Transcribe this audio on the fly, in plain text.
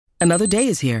Another day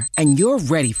is here, and you're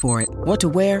ready for it. What to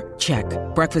wear? Check.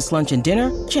 Breakfast, lunch, and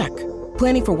dinner? Check.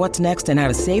 Planning for what's next and how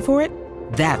to save for it?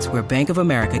 That's where Bank of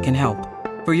America can help.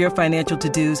 For your financial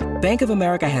to-dos, Bank of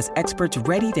America has experts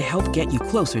ready to help get you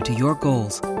closer to your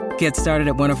goals. Get started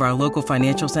at one of our local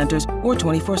financial centers or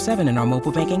 24/7 in our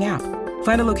mobile banking app.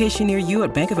 Find a location near you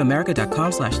at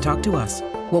bankofamerica.com/talktous.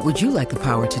 What would you like the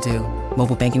power to do?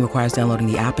 Mobile banking requires downloading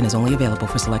the app and is only available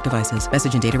for select devices.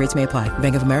 Message and data rates may apply.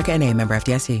 Bank of America N.A., member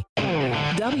FDIC.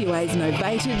 WA's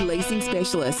novated leasing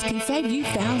specialist can save you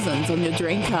thousands on your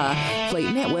dream car.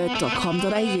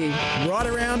 Fleetnetwork.com.au. Right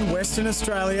around Western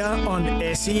Australia on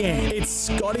SEN. It's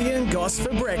Scotty and Goss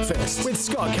for breakfast with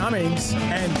Scott Cummings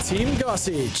and Tim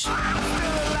Gossage.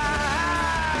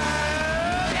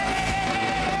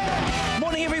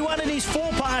 Morning, everyone. It is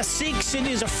 6:04. It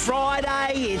is a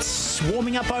Friday. It's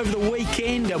warming up over the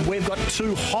weekend, and we've got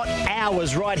 2 hot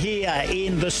hours right here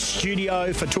in the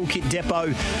studio for Toolkit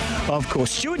Depot. Of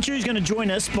course, Stuart Dew's going to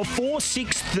join us before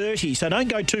 6:30, so don't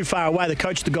go too far away. The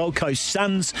coach of the Gold Coast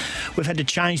Suns. We've had to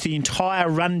change the entire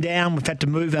rundown. We've had to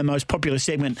move our most popular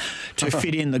segment to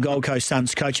fit in the Gold Coast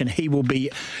Suns coach, and he will be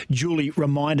duly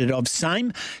reminded of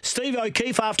same. Steve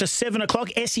O'Keefe after 7 o'clock,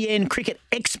 SEN cricket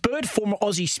expert, former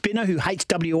Aussie spinner who hates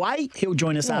WA. He'll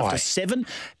join us after 7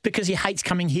 because he hates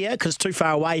coming here because it's too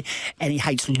far away and he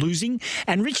hates losing.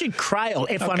 And Richard Crail,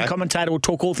 F1 commentator, will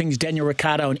talk all things Daniel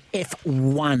Ricciardo and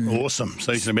F1. Awesome.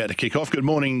 Season about to kick off. Good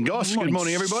morning, Goss. Good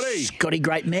morning, everybody. Scotty,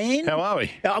 great man. How are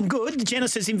we? I'm good. The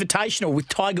Genesis Invitational with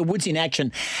Tiger Woods in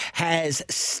action has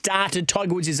started.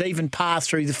 Tiger Woods has even passed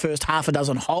through the first half a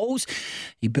dozen holes.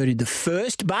 He birdied the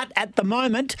first, but at the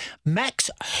moment, Max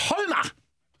Homer.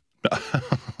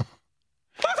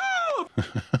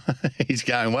 He's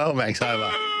going well, Max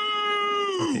Homer.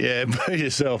 Yeah, be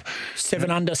yourself.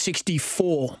 7 under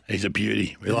 64. He's a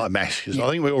beauty. We like Max because I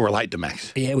think we all relate to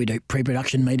Max. Yeah, we do.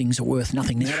 Pre-production meetings are worth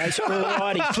nothing nowadays.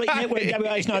 Alrighty, Fleet Network,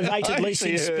 WA's novated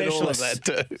leasing specialist. All of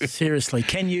that too. Seriously,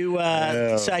 can you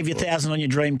save your $1,000 on your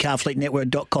dream car?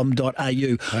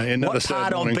 Fleetnetwork.com.au. What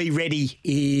part of Be Ready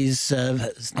is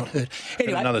it's not heard.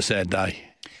 Anyway, another sad day.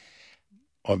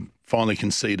 I've finally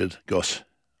conceded, Goss.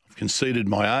 I've conceded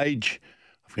my age.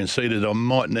 I've conceded I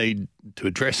might need to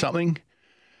address something.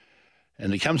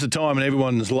 And there comes a time in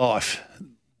everyone's life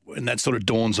when that sort of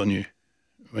dawns on you,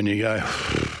 when you go,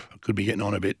 I could be getting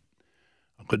on a bit.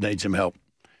 I could need some help.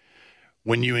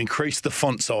 When you increase the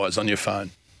font size on your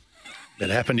phone. That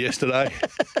happened yesterday.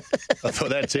 I thought,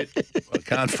 that's it. I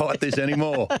can't fight this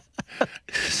anymore.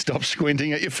 Stop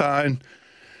squinting at your phone.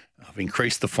 I've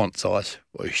increased the font size.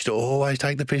 I used to always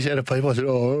take the piss out of people. I said,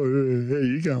 how are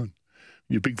you going?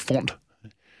 You big font.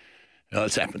 No,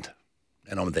 it's happened.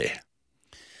 And I'm there.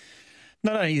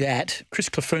 Not only that, Chris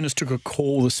Clafunas took a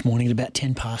call this morning at about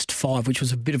 5:10, which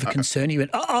was a bit of a concern. He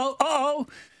went, uh-oh,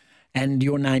 and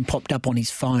your name popped up on his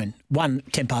phone.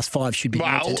 5 should be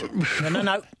noted.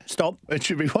 No, stop. It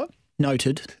should be what?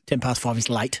 Noted. 5 is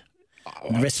late.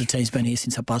 And the rest of the team's been here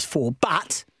since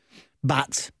 4:30.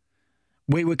 But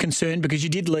we were concerned because you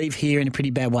did leave here in a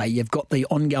pretty bad way. You've got the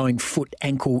ongoing foot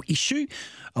ankle issue,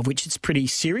 of which it's pretty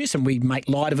serious, and we make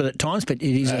light of it at times, but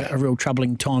it is a real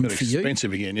troubling time for you.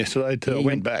 Expensive again yesterday too. I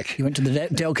went back. You went to the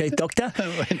Dalkeith doctor?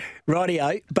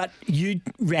 Rightio. But you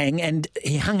rang and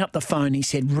he hung up the phone. He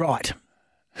said, right,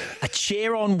 a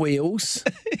chair on wheels,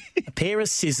 a pair of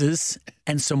scissors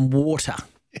and some water.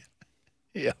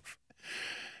 Yeah.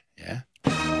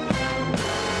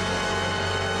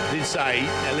 I did say,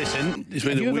 now listen, this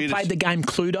will be the weirdest. Have you ever played the game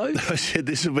Cluedo? I said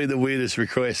this will be the weirdest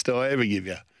request I ever give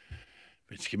you.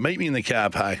 But you can meet me in the car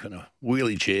park on a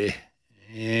wheelie chair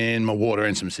and my water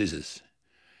and some scissors.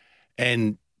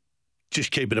 And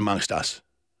just keep it amongst us.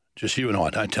 Just you and I.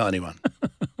 Don't tell anyone.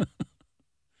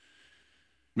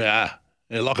 Yeah.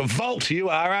 You're like a vault you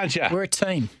are, aren't you? We're a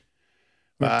team.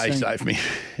 He saved me.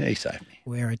 He saved me.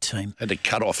 We're a team. Had to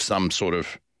cut off some sort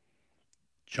of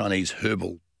Chinese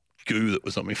herbal goo that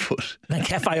was on my foot. The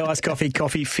Cafe Ice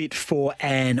Coffee fit for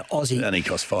an Aussie. It only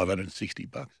cost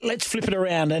 $560. Let's flip it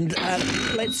around and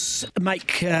let's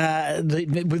make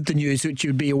with the news which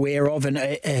you'd be aware of. And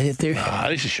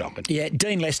this is shocking. Yeah,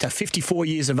 Dean Lester, 54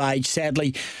 years of age,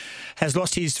 sadly, has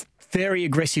lost his very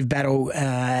aggressive battle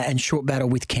and short battle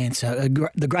with cancer.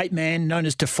 The great man, known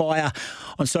as Defier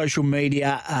on social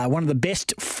media, one of the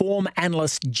best form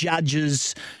analyst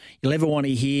judges you'll ever want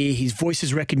to hear. His voice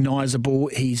is recognisable.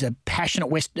 He's a passionate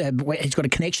he's got a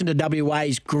connection to WA.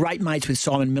 He's great mates with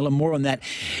Simon Miller. More on that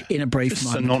in a brief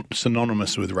moment.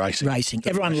 Synonymous with racing.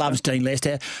 Everyone loves Dean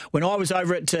Lester. When I was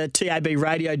over at TAB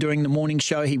Radio doing the morning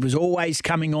show, he was always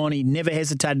coming on. He never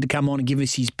hesitated to come on and give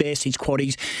us his best, his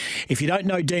quaddies. If you don't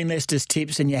know Dean Lester's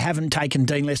tips and you haven't taken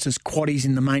Dean Lester's quaddies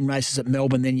in the main races at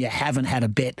Melbourne, then you haven't had a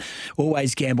bet.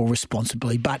 Always gamble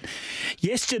responsibly. But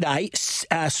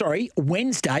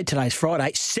Wednesday, today's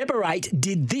Friday, Separate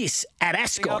did this at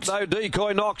Ascot. No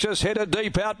decoy Noxious, headed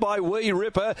deep out by Wee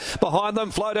Ripper. Behind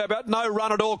them, Floater, but no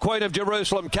run at all. Queen of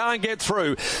Jerusalem can't get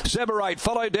through. Separate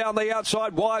followed down the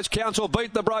outside. Wise Council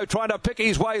beat the Bro, trying to pick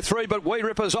his way through, but Wee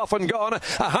Ripper's off and gone.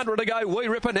 100 to go. Wee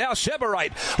Ripper now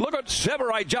Separate. Look at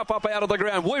Separate jump up out of the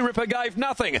ground. Wee Ripper gave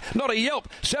nothing, not a yelp.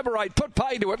 Separate put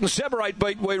pay to it, and Separate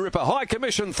beat Wee Ripper. High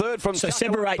Commission third from. So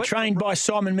Separate, trained by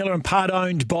Simon Miller and part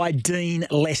owned by Dean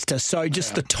Lester. So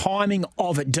just the timing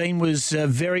of it. Dean was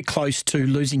very close to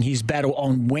losing his battle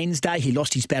on Wednesday. He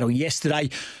lost his battle yesterday.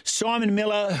 Simon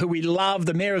Miller, who we love,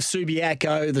 the Mayor of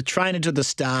Subiaco, the trainer to the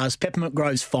stars, Peppermint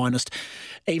Grove's finest.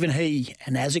 Even he,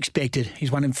 and as expected,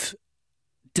 he's one of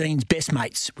Dean's best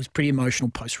mates, was pretty emotional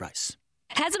post-race.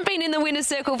 Hasn't been in the winner's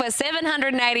circle for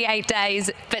 788 days,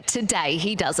 but today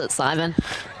he does it, Simon.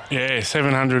 Yeah,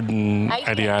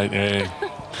 788, yeah.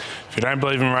 If you don't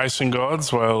believe in racing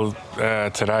gods, well,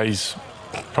 today's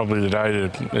probably the day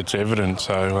that it's evident.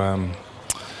 So,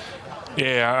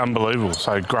 yeah, unbelievable.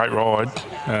 So, great ride.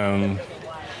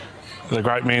 The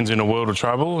great man's in a world of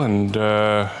trouble, and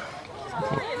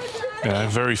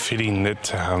very fitting that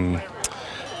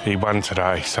he won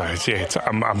today. So, it's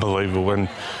unbelievable.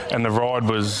 And the ride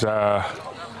was,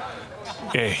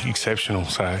 exceptional.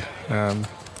 So,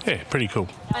 pretty cool.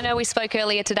 I know we spoke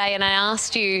earlier today and I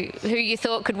asked you who you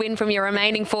thought could win from your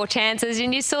remaining 4 chances,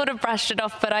 and you sort of brushed it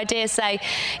off, but I dare say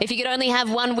if you could only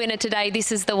have one winner today,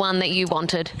 this is the one that you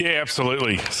wanted. Yeah,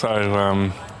 absolutely.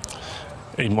 So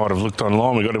he might have looked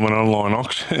online. We got him an online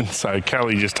auction, so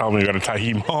Kelly just told me we've got to take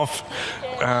him off.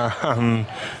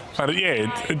 But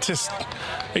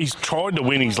he's tried to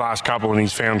win his last couple and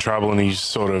he's found trouble and he's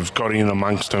sort of got in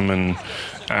amongst them and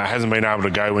hasn't been able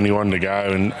to go when he wanted to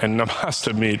go. And I must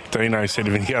admit, Dino said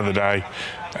to me the other day,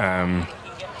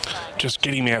 just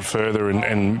get him out further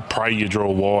and pray you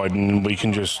draw wide and we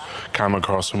can just come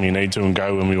across when we need to and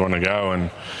go when we want to go.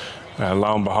 And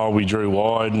lo and behold, we drew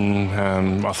wide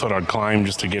and I thought I'd claim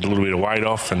just to get a little bit of weight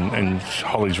off and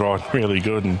Holly's riding really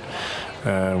good and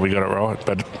we got it right,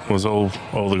 but it was all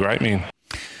the great men.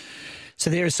 So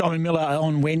there is Simon Miller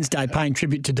on Wednesday paying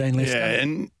tribute to Dean Lester. Yeah,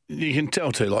 and you can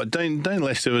tell too, like Dean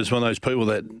Lester was one of those people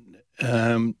that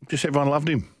just everyone loved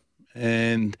him.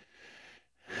 And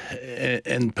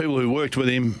people who worked with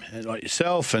him, like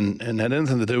yourself, and had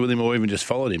anything to do with him or even just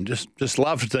followed him, just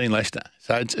loved Dean Lester.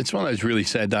 So it's one of those really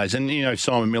sad days. And, you know,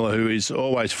 Simon Miller, who is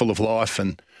always full of life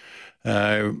and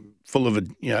full of a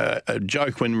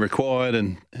joke when required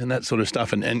and that sort of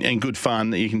stuff and good fun,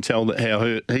 that you can tell that how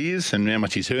hurt he is and how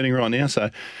much he's hurting right now. So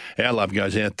our love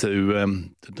goes out to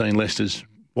Dean Lester's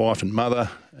wife and mother.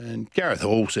 And Gareth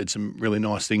Hall said some really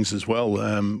nice things as well,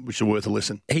 which are worth a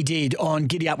listen. He did on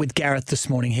Giddy Up with Gareth this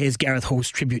morning. Here's Gareth Hall's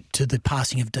tribute to the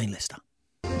passing of Dean Lester.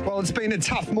 Well, it's been a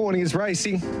tough morning as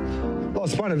racing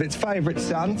lost one of its favourite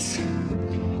sons.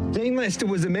 Dean Lester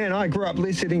was a man I grew up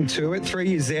listening to at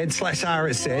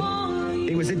 3UZ/RSN.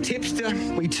 He was a tipster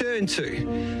we turned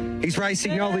to. His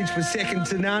racing knowledge was second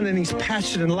to none, and his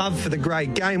passion and love for the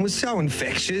great game was so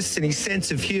infectious, and his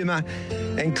sense of humour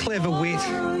and clever wit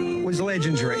was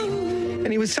legendary.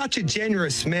 And he was such a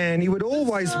generous man. He would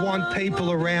always want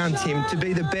people around him to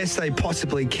be the best they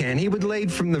possibly can. He would lead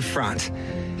from the front.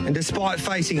 And despite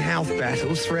facing health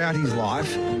battles throughout his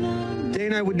life,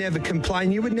 Dino would never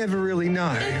complain. You would never really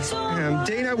know.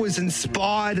 Dino was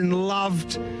inspired and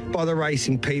loved by the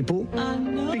racing people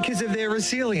because of their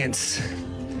resilience.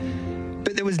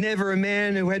 But there was never a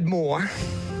man who had more.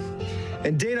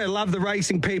 And Dino loved the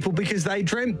racing people because they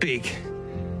dreamt big.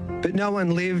 But no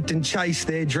one lived and chased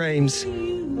their dreams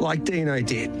like Dino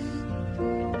did.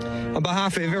 On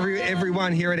behalf of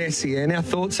everyone here at SEN, our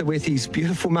thoughts are with his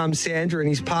beautiful mum Sandra and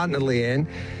his partner Leanne,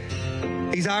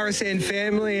 his RSN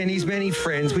family and his many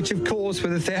friends, which of course were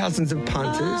the thousands of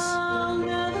punters.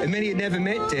 And many had never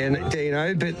met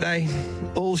Dino, but they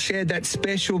all shared that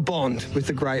special bond with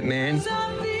the great man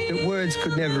that words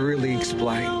could never really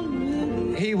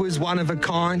explain. He was one of a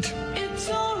kind.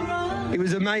 He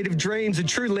was a mate of dreams, a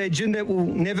true legend that will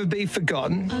never be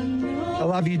forgotten. I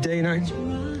love you, Dino.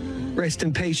 Rest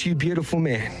in peace, you beautiful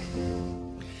man.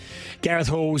 Gareth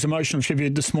Hall's emotional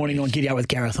tribute this morning on Giddy Up with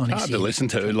Gareth on Hard to listen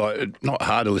to, not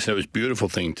hard to listen to. It was a beautiful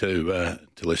thing to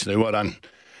listen to. Well done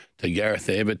to Gareth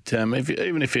there. But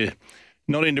even if you're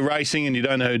not into racing and you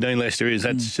don't know who Dean Lester is,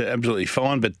 that's absolutely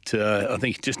fine. But I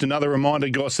think just another reminder,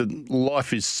 guys, that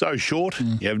life is so short.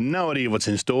 You have no idea what's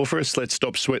in store for us. Let's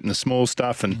stop sweating the small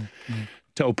stuff and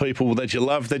tell people that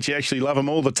you actually love them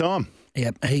all the time.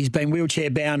 Yep, he's been wheelchair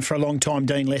bound for a long time,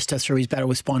 Dean Lester, through his battle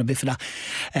with spina bifida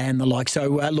and the like.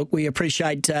 So, look, we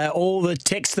appreciate all the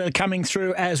texts that are coming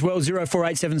through as well.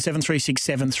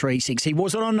 0487736736. He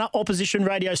was on an opposition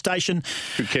radio station.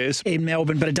 Who cares? In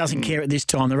Melbourne, but it doesn't care at this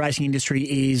time. The racing industry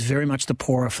is very much the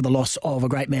poorer for the loss of a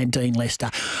great man, Dean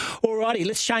Lester. All righty,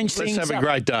 let's change things up. Let's have a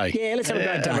great day. Yeah, let's have a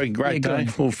great day. Have a great day.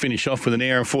 We'll finish off with an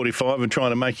hour and 45 and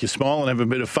trying to make you smile and have a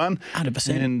bit of fun.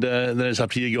 100%. And then it's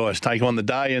up to you guys. Take on the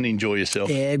day and enjoy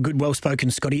yourself. Yeah, good, well-spoken,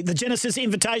 Scotty. The Genesis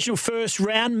Invitational first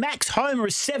round. Max Homer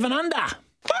is 7 under.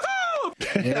 Woohoo!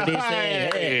 There it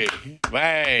is there.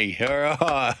 Hey, all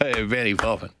right. Very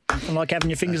popping. Nothing like having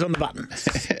your fingers on the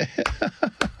buttons.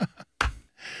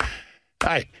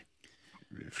 Hey.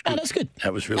 No, that's good.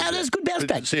 That was really good. That's good bounce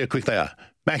back. See how quick they are.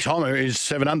 Max Homer is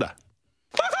 7 under.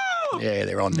 Yeah,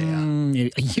 they're on now.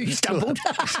 You stumbled.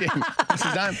 What's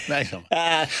his name? Max Homer.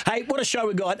 Hey, what a show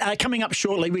we got. Coming up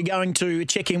shortly, we're going to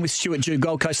check in with Stuart Dew,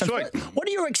 Gold Coast Suns. Sweet. What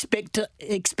are your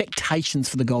expectations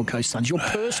for the Gold Coast Suns? Your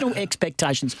personal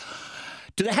expectations.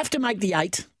 Do they have to make the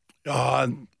 8?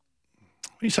 When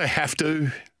you say have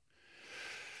to,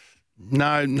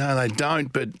 no, they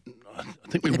don't. But I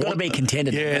think they've got to be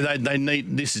contended. Yeah, they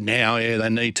need. This is now. Yeah, they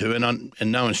need to. And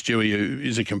knowing Stewie, who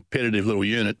is a competitive little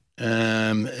unit,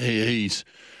 that's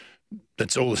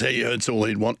all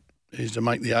he'd want is to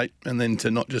make the 8, and then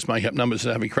to not just make up numbers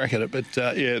and have a crack at it. But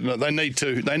they need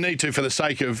to. They need to for the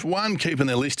sake of one, keeping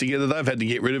their list together. They've had to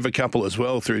get rid of a couple as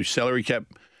well through salary cap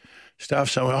stuff.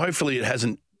 So hopefully it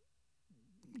hasn't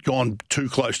gone too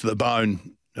close to the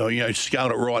bone, or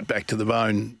scaled it right back to the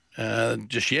bone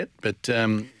just yet. But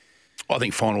I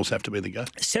think finals have to be the go.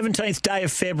 17th day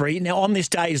of February. Now, on this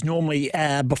day is normally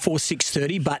before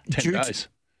 6:30, but 10 days.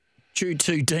 Due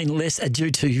to Dean Lester,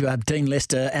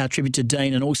 our tribute to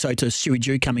Dean, and also to Stewie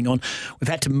Dew coming on, we've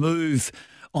had to move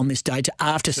on this day to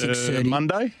after 6:30.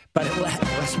 Monday? But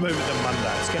let's move it to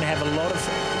Monday. It's going to have a lot of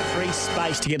free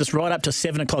space to get us right up to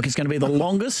 7 o'clock. It's going to be the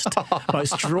longest,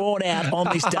 most drawn out on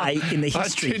this day in the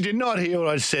history. Did you not hear what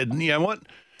I said? You know what?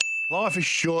 Life is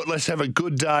short. Let's have a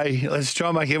good day. Let's try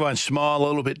and make everyone smile a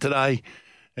little bit today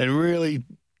and really,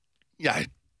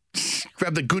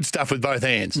 grab the good stuff with both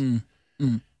hands.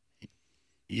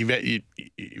 You've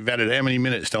added how many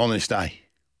minutes on this day?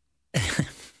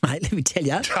 Mate, let me tell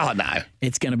you. Oh, no.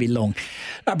 It's going to be long.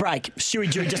 A break. Stewie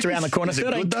Dew just around the corner.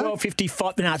 13, 12,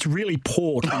 55. No, it's really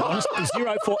poor, to be honest.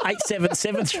 0487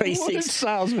 736.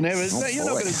 Salesman ever. You're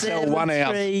not going to sell one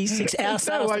house. 736. Our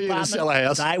sales department. You're sell a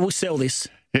house. They will sell this.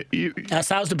 Our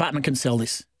sales department can sell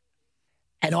this.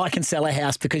 And I can sell a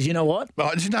house because you know what? Oh,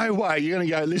 there's no way. You're going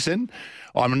to go, listen,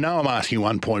 I'm asking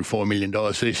 $1.4 million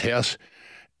for this house,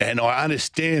 and I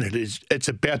understand it's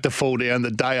about to fall down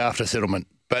the day after settlement.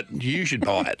 But you should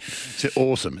buy it. It's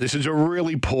awesome. This is a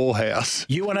really poor house.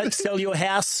 You want to sell your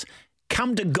house?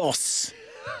 Come to Goss.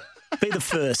 Be the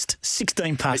first.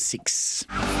 16 past 6.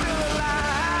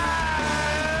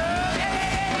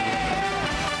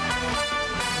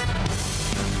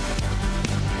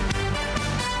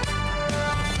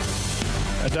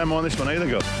 I don't mind this one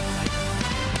either, guys.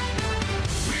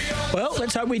 Well,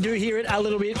 let's hope we do hear it a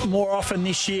little bit more often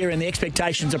this year, and the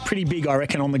expectations are pretty big, I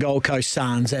reckon, on the Gold Coast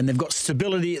Suns, and they've got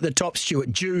stability at the top.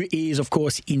 Stuart Dew is, of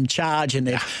course, in charge, and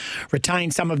they've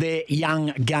retained some of their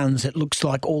young guns. It looks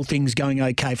like all things going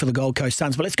okay for the Gold Coast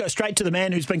Suns. But let's go straight to the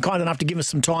man who's been kind enough to give us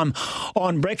some time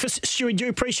on breakfast. Stuart Dew,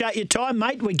 appreciate your time,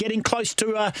 mate. We're getting close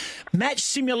to a match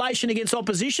simulation against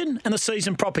opposition and the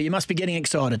season proper. You must be getting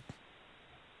excited.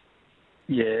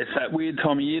 Yeah, it's that weird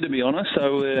time of year, to be honest.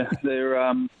 So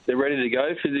they're ready to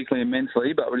go physically and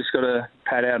mentally, but we've just got to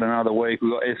pad out another week.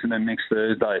 We've got Essendon next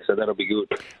Thursday, so that'll be good.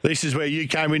 This is where you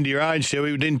came into your own,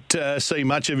 Stewie. We didn't see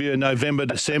much of you in November,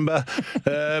 December,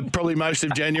 probably most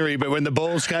of January, but when the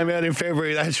balls came out in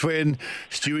February, that's when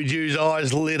Stewie Dew's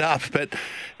eyes lit up. But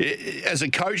as a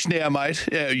coach now, mate,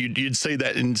 you'd see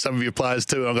that in some of your players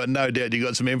too, and I've got no doubt you've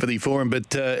got some empathy for them.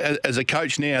 But as a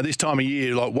coach now, this time of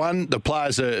year, the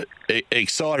players are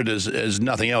excited as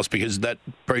nothing else because that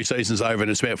pre-season's over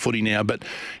and it's about footy now. But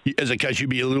as a coach, you'd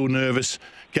be a little nervous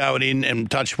going in,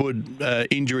 and touch wood,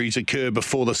 injuries occur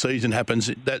before the season happens.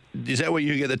 Is that where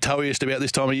you get the toeiest about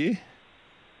this time of year?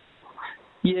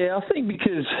 Yeah, I think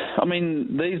because,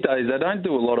 these days they don't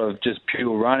do a lot of just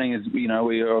pure running. As we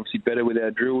are obviously better with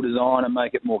our drill design and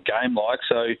make it more game-like.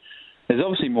 So there's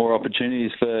obviously more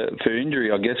opportunities for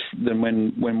injury, I guess, than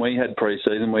when we had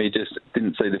pre-season where you just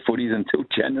didn't see the footies until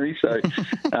January. So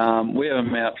we have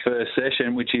them out first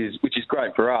session, which is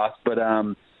great for us. But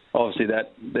obviously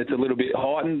that's a little bit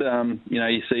heightened.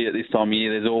 You see at this time of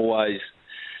year, there's always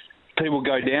people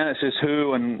go down. It's just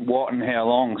who and what and how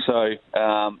long. So,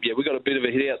 we got a bit of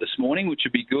a hit out this morning, which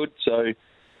would be good. So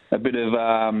a bit of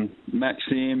match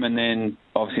sim and then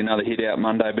obviously another hit out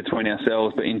Monday between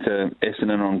ourselves, but into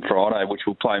Essendon on Friday, which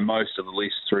will play most of the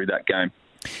list through that game.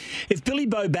 If Billy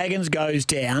Bo Baggins goes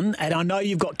down, and I know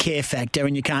you've got care factor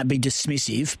and you can't be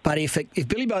dismissive, but if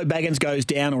Billy Bo Baggins goes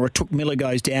down or a Touk Miller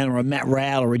goes down or a Matt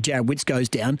Rowell or a Jared Witts goes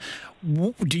down,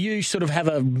 do you sort of have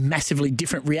a massively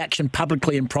different reaction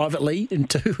publicly and privately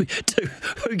to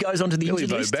who goes onto the injury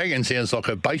list? Billy Bo Baggins sounds like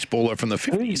a baseballer from the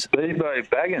 50s. Billy Bo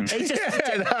Baggins?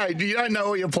 You don't know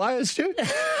all your players, Stu?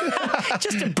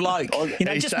 Just a bloke.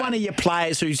 Just one of your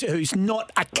players who's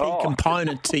not a key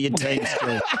component to your team,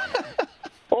 Stu.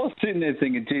 I was sitting there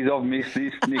thinking, geez, I've missed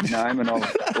this nickname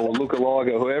or look-alike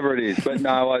or whoever it is. But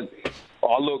no,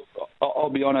 I'll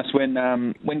be honest, when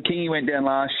Kingy went down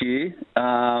last year,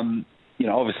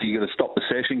 obviously you got to stop the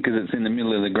session because it's in the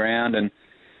middle of the ground, and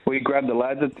we grabbed the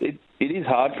lads. It is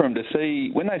hard for them to see.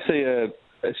 When they see a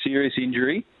serious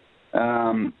injury,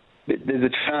 there's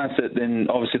a chance that then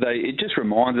obviously it just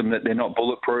reminds them that they're not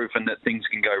bulletproof and that things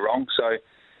can go wrong. So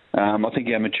I think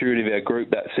our maturity of our group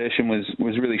that session was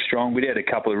really strong. We had a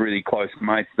couple of really close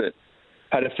mates that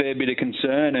had a fair bit of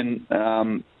concern,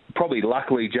 and probably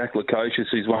luckily Jack Lukosius,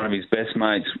 who's one of his best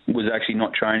mates, was actually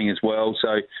not training as well.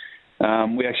 So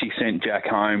we actually sent Jack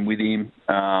home with him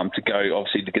to go,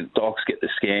 obviously, to get the docs, get the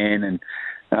scan.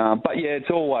 But it's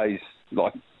always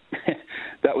like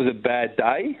that was a bad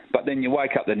day. But then you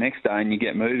wake up the next day and you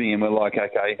get moving, and we're like,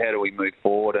 okay, how do we move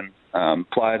forward? And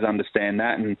players understand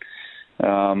that, and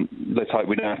let's hope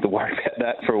we don't have to worry about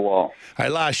that for a while. Hey,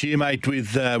 last year, mate,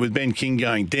 with Ben King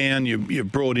going down, you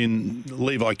brought in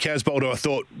Levi Casbolt, who I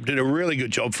thought did a really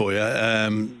good job for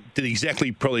you. Did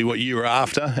exactly probably what you were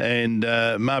after, and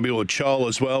Mabior Chol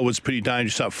as well was pretty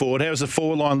dangerous up forward. How's the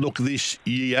forward line look this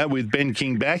year with Ben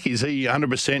King back? Is he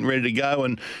 100% ready to go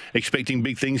and expecting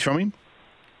big things from him?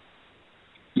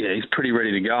 Yeah, he's pretty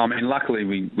ready to go. Luckily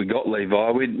we got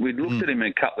Levi. We'd looked at him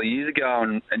a couple of years ago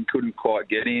and couldn't quite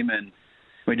get him, and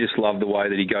we just love the way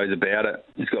that he goes about it.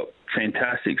 He's got a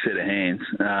fantastic set of hands.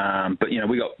 But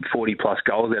we got 40-plus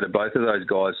goals out of both of those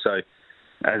guys. So,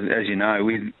 as you know,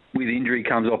 with injury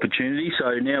comes opportunity.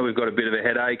 So now we've got a bit of a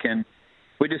headache, and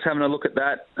we're just having a look at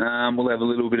that. We'll have a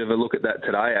little bit of a look at that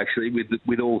today, actually,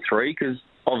 with all three, because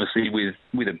obviously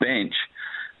with a bench,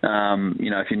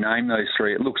 if you name those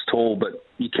three, it looks tall, but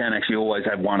you can actually always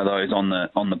have one of those on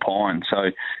the pine.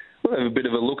 So we'll have a bit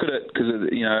of a look at it because,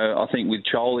 I think with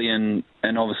Choli and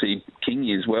obviously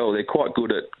Kingy as well, they're quite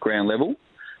good at ground level,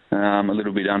 a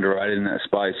little bit underrated in that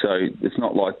space. So it's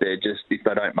not like they're just, if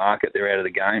they don't mark it, they're out of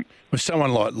the game. With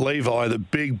someone like Levi, the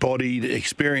big-bodied,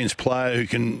 experienced player who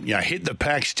can hit the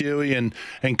pack, Stewie,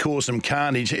 and cause some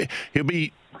carnage, he'll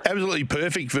be absolutely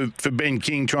perfect for Ben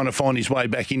King trying to find his way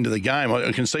back into the game.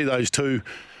 I can see those two.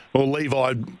 Well,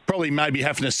 Levi probably maybe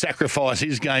having to sacrifice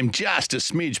his game just a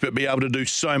smidge, but be able to do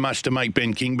so much to make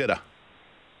Ben King better.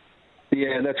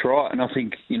 Yeah, that's right. And I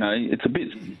think, it's a bit...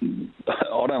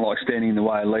 I don't like standing in the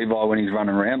way of Levi when he's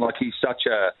running around. Like, he's such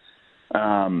a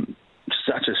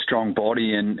strong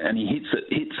body, and he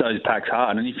hits those packs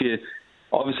hard. And if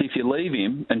you leave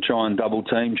him and try and double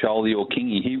team Choli or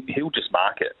Kingy, he'll just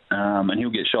mark it, and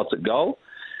he'll get shots at goal,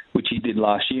 which he did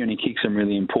last year, and he kicks some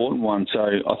really important ones. So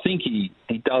I think he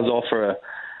does offer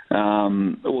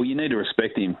you need to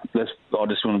respect him. I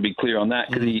just want to be clear on that,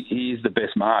 because he is the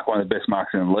best mark, one of the best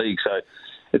marks in the league. So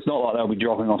it's not like they'll be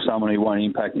dropping off someone who won't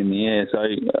impact in the air. So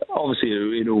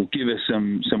obviously it'll give us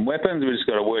some weapons. We've just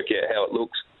got to work out how it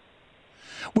looks.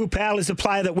 Will Powell is a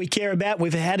player that we care about.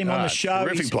 We've had him on the show.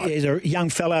 He's a young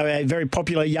fellow, a very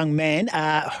popular young man.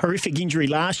 Horrific injury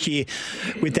last year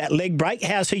with that leg break.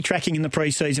 How's he tracking in the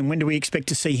pre-season? When do we expect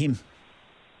to see him?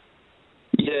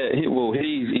 Yeah,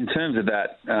 he's in terms of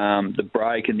that, the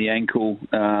break and the ankle,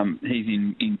 he's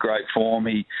in great form.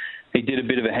 He did a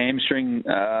bit of a hamstring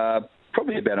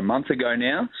probably about a month ago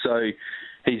now. So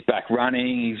he's back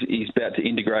running. He's about to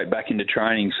integrate back into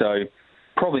training. So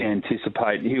probably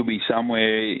anticipate he'll be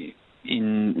somewhere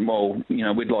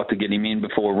we'd like to get him in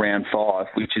before round 5,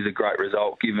 which is a great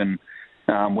result given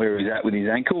where he's at with his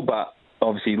ankle. But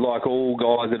obviously, like all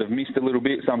guys that have missed a little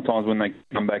bit, sometimes when they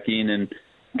come back in and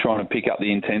trying to pick up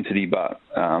the intensity, but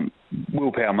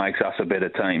willpower makes us a better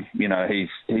team. You know,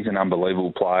 he's an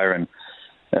unbelievable player, and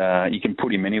you can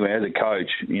put him anywhere as a coach.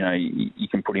 You know, you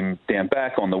can put him down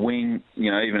back on the wing.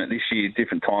 You know, even at this year,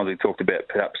 different times we talked about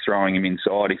perhaps throwing him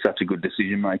inside. He's such a good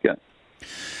decision maker.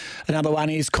 Another one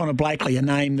is Connor Blakely, a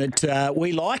name that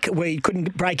we like. We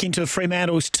couldn't break into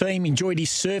Fremantle's team, enjoyed his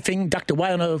surfing, ducked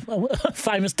away on a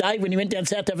famous day when he went down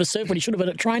south to have a surf when he should have been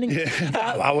at training.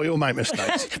 Yeah. We all make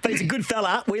mistakes. But he's a good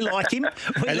fella. We like him.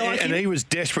 And he was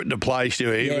desperate to play,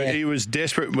 Stewie. He was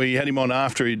desperate. We had him on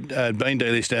after he'd been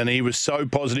delisted, and he was so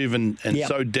positive and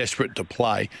so desperate to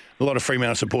play. A lot of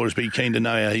Fremantle supporters be keen to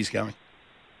know how he's going.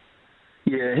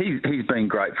 Yeah, he's been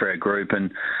great for our group.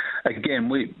 And, again,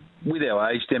 with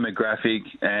our age demographic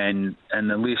and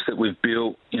the list that we've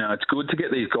built, you know, it's good to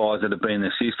get these guys that have been in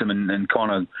the system and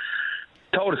kind of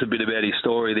told us a bit about his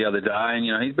story the other day. And,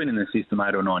 you know, he's been in the system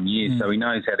 8 or 9 years, so he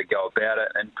knows how to go about it.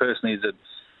 And personally,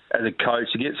 as a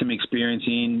coach, to get some experience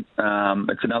in,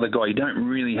 it's another guy you don't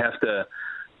really have to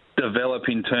develop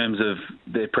in terms of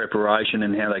their preparation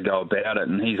and how they go about it.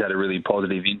 And he's had a really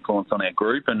positive influence on our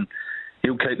group. And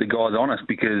he'll keep the guys honest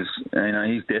because, you know,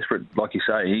 he's desperate. Like you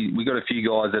say, we got a few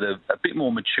guys that are a bit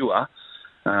more mature.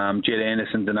 Jed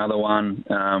Anderson's another one,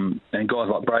 and guys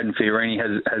like Braden Fiorini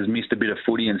has missed a bit of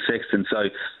footy and Sexton, so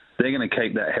they're going to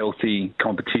keep that healthy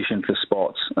competition for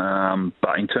spots.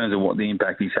 But in terms of what the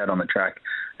impact he's had on the track,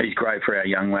 he's great for our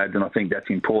young lads, and I think that's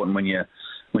important when you're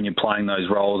playing those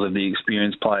roles of the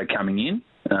experienced player coming in.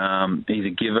 He's a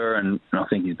giver, and I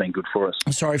think he's been good for us.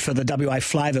 Sorry for the WA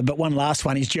flavour, but one last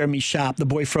one is Jeremy Sharp, the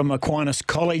boy from Aquinas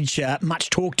College, much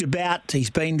talked about. I think he's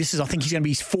going to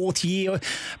be his 4th year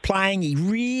playing. He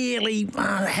really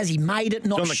has he made it?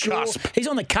 Not sure. Cusp. He's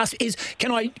on the cusp.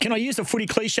 Can I use the footy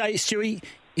cliche, Stewie?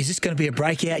 Is this going to be a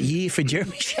breakout year for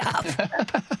Jeremy Sharp?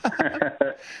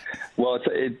 Well,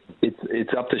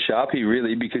 it's up to Sharpie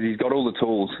really, because he's got all the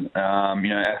tools. You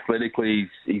know, athletically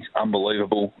he's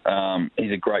unbelievable.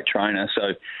 He's a great trainer, so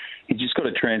he's just got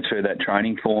to transfer that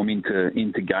training form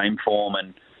into game form,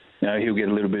 and you know he'll get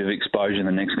a little bit of exposure in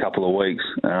the next couple of weeks.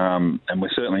 And we're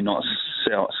certainly not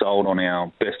sold on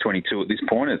our best 22 at this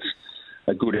point. It's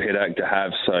a good headache to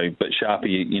have. So, but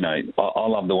Sharpie, you know, I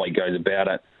love the way he goes about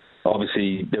it.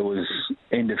 Obviously, there was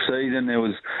end of season. There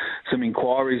was some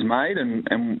inquiries made,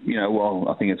 and you know, well,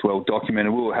 I think it's well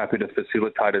documented. We were happy to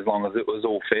facilitate as long as it was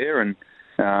all fair, and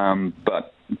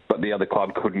but the other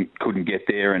club couldn't get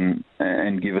there and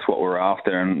give us what we're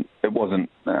after, and it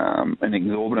wasn't an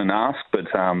exorbitant ask. But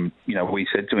you know, we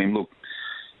said to him, look,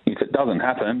 if it doesn't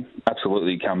happen,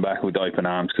 absolutely come back with open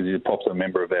arms, because he's a popular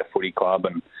member of our footy club,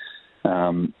 and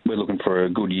we're looking for a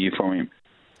good year from him.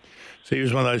 So he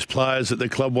was one of those players that the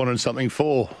club wanted something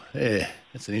for. Yeah,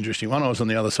 that's an interesting one. I was on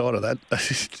the other side of that.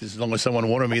 As long as someone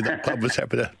wanted me, the club was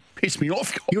happy to piss me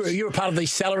off. You were part of the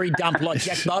salary dump like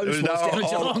Jack Bowes was down at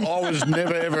Geelong. I was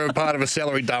never, ever a part of a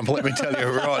salary dump, let me tell you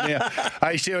right now.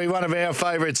 Hey, Stewie, one of our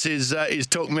favourites is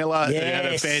Touk Miller, who had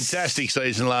a fantastic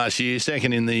season last year,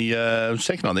 second, I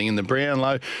think, in the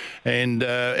Brownlow. And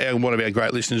one of our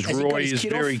great listeners, Roy, is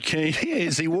very keen.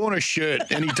 Has he worn a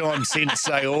shirt anytime since,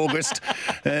 say, August?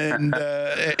 And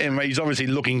he's obviously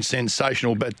looking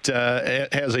sensational, but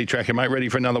how's he tracking, mate? Ready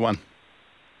for another one?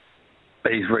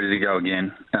 He's ready to go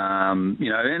again. You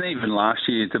know, and even last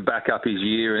year to back up his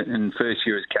year and first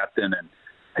year as captain, and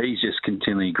he's just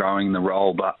continually growing the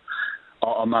role. But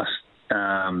I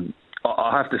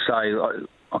have to say,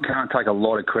 I can't take a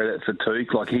lot of credit for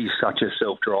Touk. Like, he's such a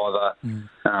self-driver.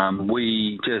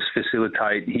 We just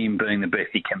facilitate him being the best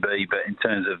he can be, but in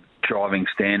terms of driving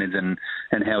standards and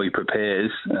how he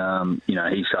prepares, you know,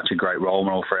 he's such a great role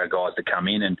model for our guys to come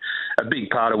in, and a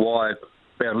big part of why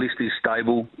our list is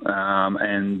stable,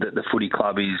 and that the footy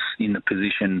club is in the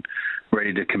position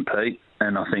ready to compete.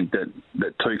 And I think that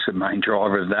Touk's the main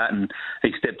driver of that, and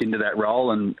he stepped into that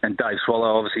role, and Dave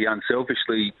Swallow obviously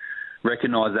unselfishly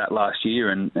recognised that last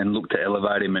year and looked to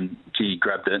elevate him, and he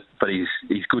grabbed it. But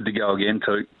he's good to go again,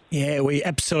 Touk. Yeah, we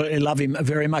absolutely love him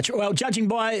very much. Well, judging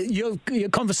by your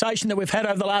conversation that we've had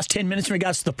over the last 10 minutes in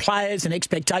regards to the players and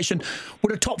expectation,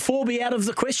 would a top 4 be out of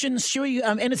the question, Stewie?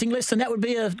 Anything less than that would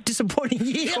be a disappointing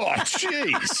year. Oh,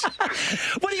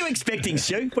 jeez. What are you expecting,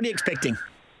 Stu? What are you expecting?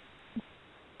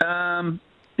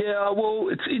 Yeah, well,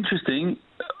 it's interesting.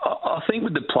 I think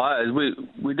with the players,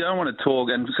 we don't want to talk,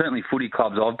 and certainly footy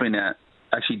clubs I've been at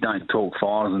actually don't talk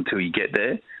finals until you get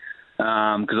there.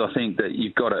 Because I think that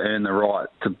you've got to earn the right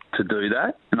to do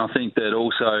that. And I think that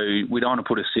also we don't want to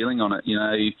put a ceiling on it. You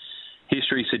know,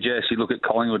 history suggests, you look at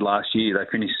Collingwood last year, they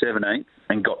finished 17th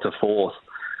and got to 4th.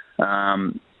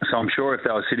 So I'm sure if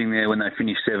they were sitting there when they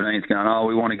finished 17th going,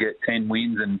 we want to get 10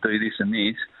 wins and do this and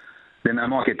this, then they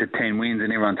might get to 10 wins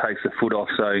and everyone takes the foot off.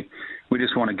 So we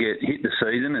just want to hit the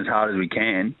season as hard as we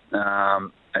can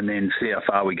and then see how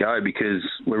far we go, because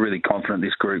we're really confident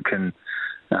this group can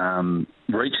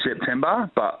reach September,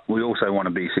 but we also want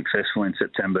to be successful in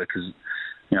September because,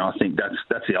 I think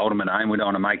that's the ultimate aim. We don't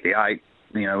want to make the 8.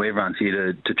 Everyone's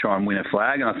here to try and win a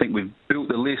flag, and I think we've built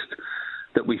the list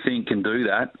that we think can do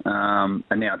that,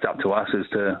 and now it's up to us as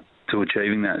to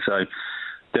achieving that. So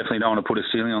definitely don't want to put a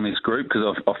ceiling on this group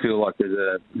because I feel like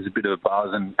there's a bit of a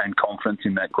buzz and confidence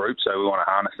in that group, so we want to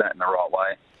harness that in the right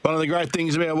way. One of the great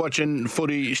things about watching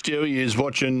footy, Stewie, is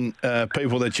watching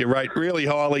people that you rate really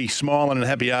highly smiling and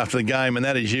happy after the game, and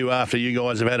that is you after you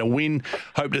guys have had a win.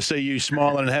 Hope to see you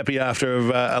smiling and happy after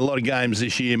a lot of games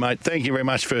this year, mate. Thank you very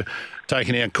much for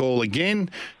taking our call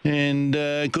again, and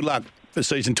good luck for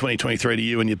season 2023 to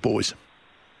you and your boys.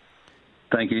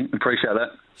 Thank you. Appreciate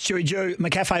that. Stewie Jew,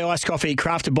 McCafe Iced Coffee,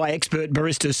 crafted by expert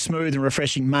baristas, smooth and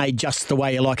refreshing, made just the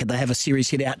way you like it. They have a series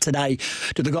hit out today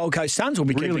to the Gold Coast Suns. We'll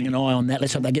be keeping an eye on that.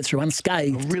 Let's hope they get through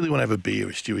unscathed. I really want to have a beer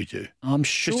with Stewie Jew. I'm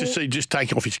sure. Just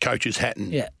take off his coach's hat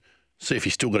and see if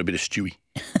he's still got a bit of Stewie.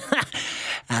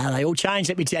 They all changed,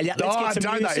 let me tell you. Let's get some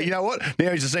don't music. they? You know what?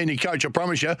 Now he's a senior coach. I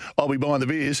promise you, I'll be buying the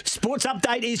beers. Sports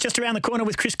update is just around the corner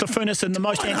with Chris Clafunis, and the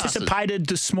most anticipated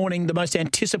this morning, the most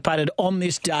anticipated on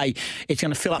this day. It's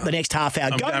going to fill up the next half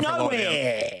hour. Go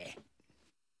nowhere.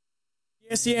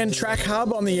 SEN Track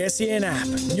Hub on the SEN app.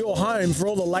 Your home for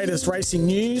all the latest racing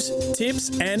news,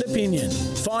 tips and opinion.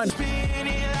 Find...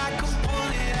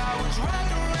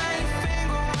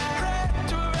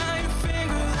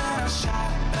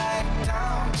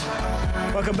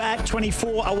 Welcome back.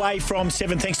 24 away from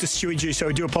 7. Thanks to Stewie Jew. So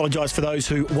we do apologise for those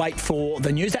who wait for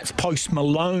the news. That's Post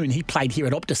Malone. He played here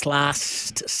at Optus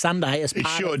last Sunday as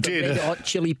part of the Red Hot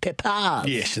Chili Peppers.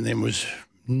 Yes, and then was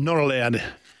not allowed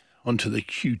onto the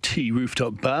QT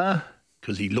rooftop bar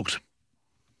because he looked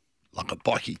like a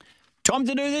bikie. Time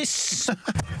to do this.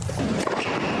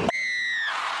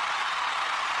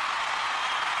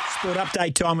 Sport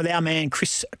update time with our man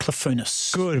Chris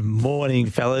Clafunis. Good morning,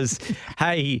 fellas.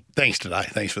 Hey. Thanks today.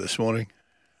 Thanks for this morning.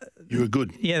 You were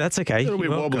good. Yeah, that's okay. A little bit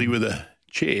wobbly with a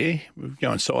chair. We were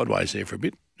going sideways there for a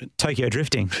bit. Tokyo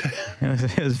drifting.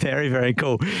 It was very, very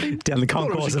cool. Down the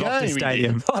concourse at Optus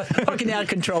Stadium. Like an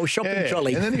out-of-control shopping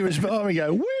trolley. And then he was behind me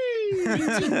going,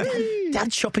 whee! That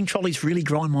shopping trolleys really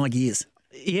grind my gears.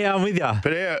 Yeah, I'm with you.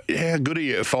 But how good are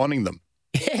you at finding them?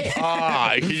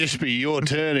 It could just be your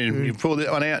turn and you pull that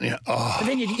one out and But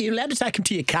then you're allowed to take them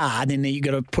to your car and then you've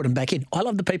got to put them back in. I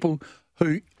love the people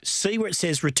who see where it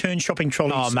says return shopping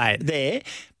trolleys there,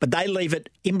 but they leave it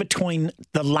in between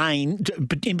the lane,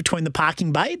 in between the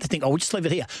parking bay. They think, we'll just leave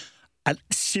it here.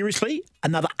 Seriously,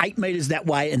 another 8 metres that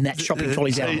way and that shopping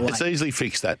trolley's out of the way. It's easily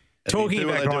fixed that. Talking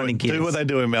about grinding gears. Do what they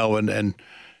do in Melbourne and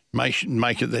make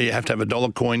it that you have to have a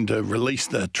dollar coin to release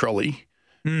the trolley.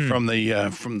 From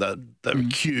the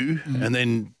queue, and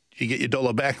then you get your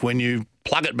dollar back when you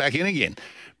plug it back in again.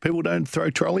 People don't throw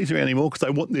trolleys around anymore because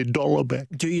they want their dollar back.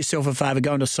 Do yourself a favour,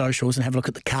 go into socials and have a look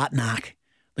at the cart narc.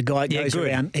 The guy goes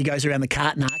around. He goes around the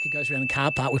cart narc. He goes around the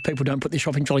car park where people don't put their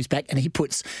shopping trolleys back, and he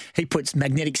puts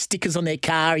magnetic stickers on their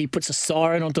car. He puts a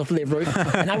siren on top of their roof,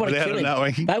 and they want to kill him.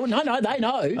 They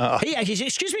know. He actually says,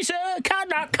 "Excuse me, sir, cart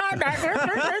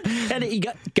narc." And he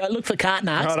go look for cart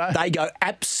narcs. Right, They go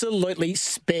absolutely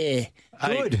spare.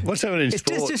 Good. What's happening in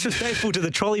sport? It's just disrespectful to the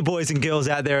trolley boys and girls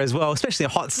out there as well, especially a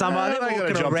hot summer. They're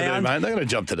got a job to do, mate. They've got a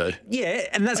job to do. Yeah,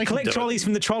 and that's collect trolleys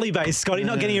from the trolley base, Scotty,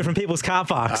 not getting it from people's car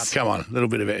parks. Come on, a little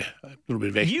bit of extra.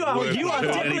 You are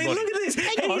definitely, look at this.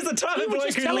 He's the type of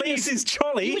bloke who leaves his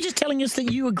trolley. You were just telling us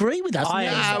that you agree with us.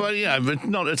 But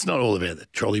it's not all about the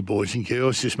trolley boys and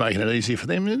girls, just making it easier for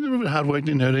them. A little bit of hard work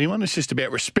didn't hurt anyone. It's just about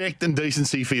respect and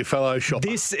decency for your fellow shopper.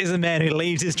 This is a man who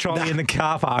leaves his trolley in the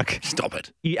car park. Stop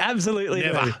it. You absolutely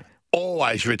never. Do.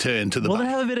 Always return to the Well, then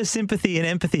have a bit of sympathy and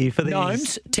empathy for these.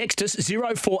 Gnomes, text us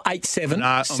 0487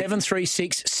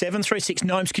 736 736.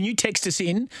 Gnomes, can you text us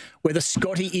in whether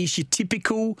Scotty is your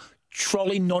typical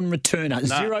trolley non-returner?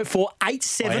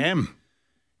 0487. I am.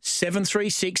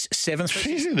 736 736.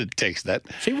 She's going to text that.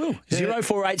 She will. Yeah.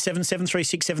 0487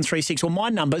 736 736 or my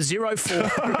number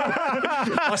 04.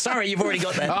 Oh, sorry, you've already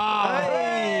got that.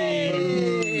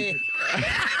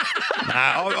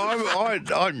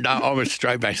 I'm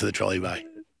straight back to the trolley bay.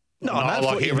 No, I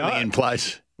like everything in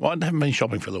place. Well, I haven't been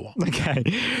shopping for a little while. Okay.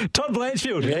 Todd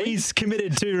Blanchfield, he's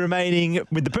committed to remaining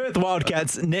with the Perth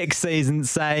Wildcats next season,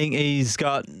 saying he's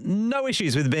got no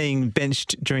issues with being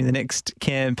benched during the next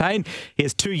campaign. He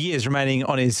has 2 years remaining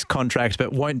on his contract,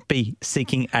 but won't be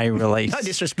seeking a release. No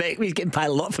disrespect, he's getting paid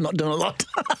a lot for not doing a lot.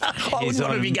 I wouldn't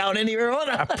want to be going anywhere on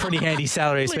a pretty handy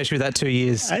salary, especially with that 2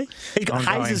 years. Hey? He's got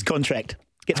ongoing. Hayes' contract.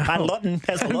 Gets paid a lot and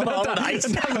has a lot of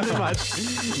holidays. Not too much.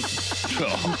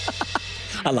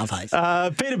 I love Hayes.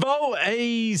 Peter Bowl,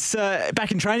 he's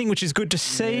back in training, which is good to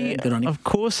see. Yeah, good on him. Of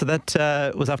course, so that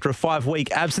was after a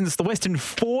 5-week absence. The Western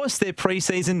Force, their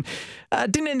pre-season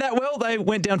didn't end that well. They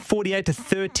went down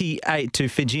 48-38 to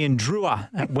Fijian Drua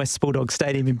at West Bulldog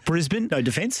Stadium in Brisbane. No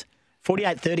defence.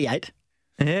 48-38.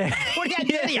 Yeah.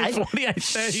 48-38?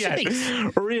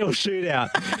 48-38. Real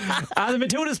shootout. The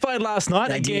Matildas played last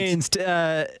night against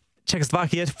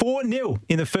Czechoslovakia 4-0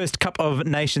 in the first Cup of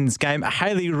Nations game.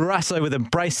 Hayley Russo with a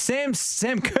brace.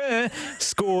 Sam Kerr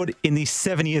scored in the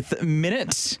 70th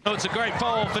minute. Oh, it's a great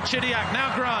ball for Chidiac.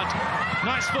 Now Grant.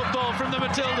 Nice football from the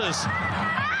Matildas.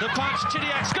 The punch,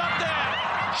 Chidiac's got there.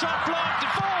 Shot blocked.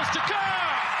 It falls to Kerr.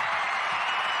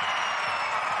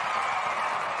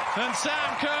 And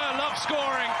Sam Kerr loves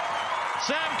scoring.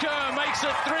 Sam Kerr makes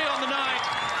it 3 on the night.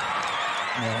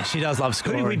 Yeah, she does love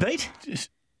scoring. Who did we beat?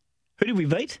 Who did we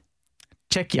beat?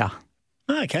 Czechia.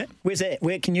 Oh, okay. Where's that?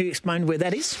 Where can you explain where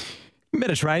that is?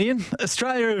 Mediterranean.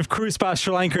 Australia have cruised past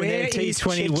Sri Lanka in their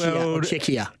T20 World.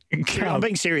 Czechia. I'm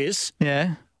being serious.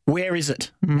 Yeah. Where is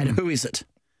it? And who is it?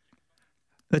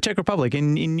 The Czech Republic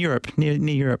in Europe, near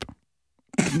Europe.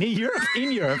 Near Europe?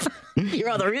 In Europe. You're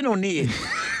either in or near.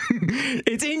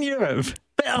 It's in Europe.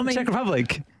 But I mean, Czech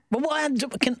Republic. But why?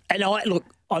 Look,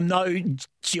 I'm no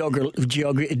geologist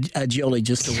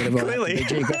or whatever. Clearly.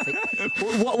 Geographic.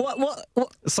 What?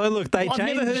 So look, I've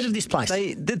never heard of this place.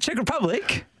 The Czech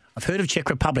Republic. I've heard of Czech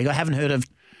Republic. I haven't heard of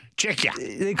Czechia.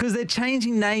 Because they're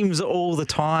changing names all the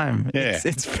time. Yeah.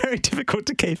 It's very difficult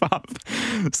to keep up.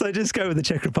 So just go with the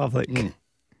Czech Republic.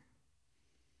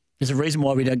 There's a reason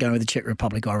why we don't go with the Czech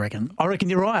Republic, I reckon. I reckon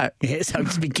you're right. Yeah, so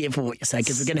just be careful what you say,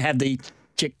 because we're going to have the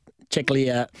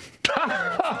Czechia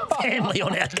family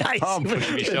on our case. I'm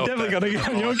pushing myself. Definitely got to get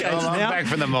on your case now. I'm back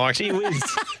from the mic. Gee whiz.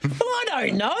 Well, I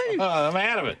don't know. Oh, I'm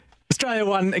out of it. Australia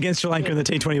won against Sri Lanka in the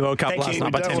T20 World Cup last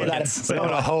night by 10 We wickets. don't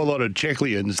want a whole lot of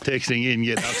Czechlians texting in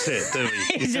getting upset, do we?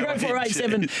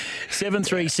 0487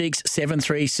 736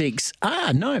 736.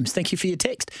 Gnomes, thank you for your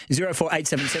text.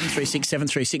 0487 736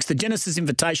 736. The Genesis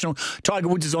Invitational. Tiger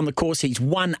Woods is on the course. He's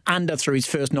 1 under through his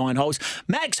first 9 holes.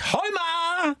 Max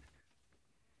Homer!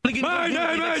 Is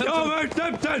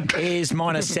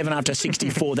 -7 after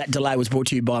 64. That delay was brought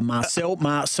to you by Marcel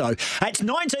Marceau. It's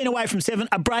 19 away from 7.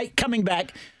 A break coming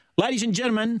back. Ladies and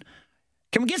gentlemen,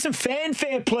 can we get some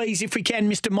fanfare, please, if we can,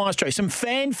 Mr. Maestro? Some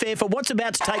fanfare for what's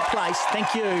about to take place.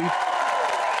 Thank you.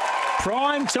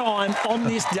 Prime time on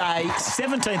this day,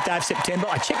 17th day of September.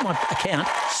 I checked my account,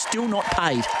 still not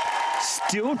paid.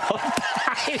 Still not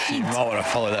paid. You might want to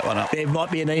follow that one up. There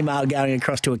might be an email going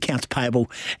across to accounts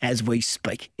payable as we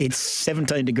speak. It's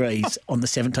 17 degrees on the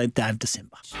 17th day of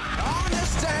December.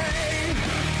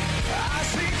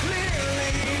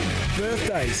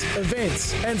 Birthdays,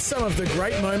 events, and some of the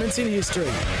great moments in history.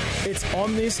 It's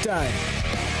on this day.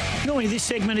 Normally this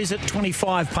segment is at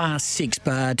 6:25,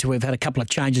 but we've had a couple of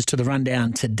changes to the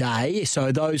rundown today.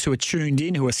 So those who are tuned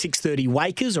in, who are 6:30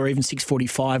 wakers or even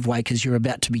 6:45 wakers, you're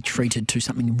about to be treated to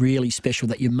something really special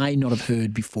that you may not have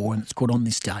heard before, and it's called On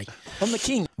This Day. On the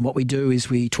King. And what we do is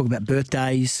we talk about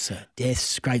birthdays,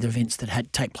 deaths, great events that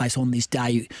had take place on this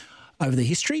day over the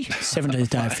history.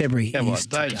 17th day of February. Come on,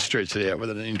 don't stretch it out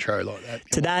with an intro like that.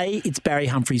 Today, it's Barry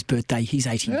Humphrey's birthday. He's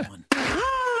 81.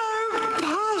 Hello,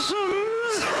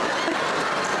 possums.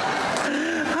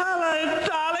 Hello,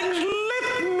 darlings.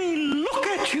 Let me look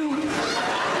at you.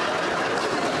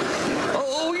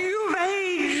 Oh, you've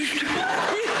aged.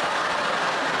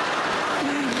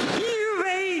 You've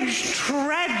aged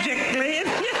tragically.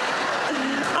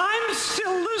 I'm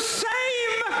still the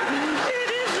same. It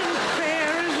isn't fair,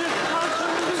 is it,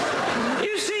 possums?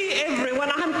 You see,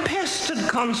 everyone, I'm pestered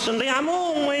constantly. I'm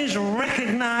always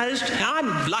recognised.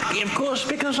 I'm lucky, of course,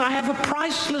 because I have a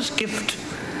priceless gift.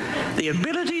 The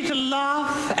ability to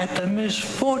laugh at the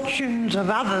misfortunes of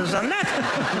others, and that...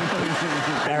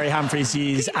 Barry Humphries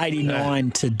is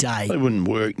 89 today. They wouldn't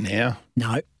work now.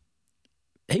 No.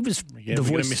 He was the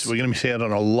voice. We're going to miss out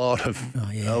on a lot of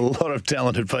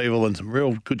talented people and some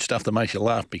real good stuff that makes you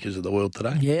laugh because of the world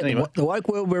today. Yeah, anyway. the woke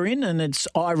world we're in, and it's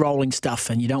eye-rolling stuff,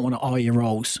 and you don't want to eye your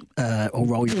rolls or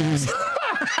roll your rolls.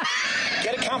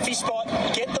 Get a comfy spot,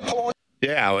 get the paws.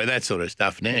 Yeah, well, that sort of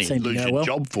stuff now. You lose your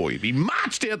job for you. Be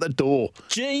marched out the door.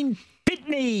 Gene Pittman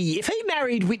Pitney. If he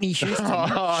married Whitney Houston,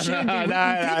 Oh, she'd no. be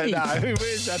Whitney Pitney.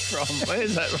 Where's that from?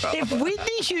 If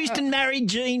Whitney Houston married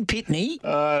Jean Pitney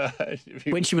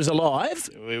when she was alive,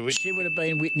 she would have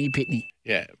been Whitney Pitney.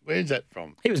 Yeah, where's that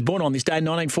from? He was born on this day in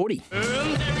 1940.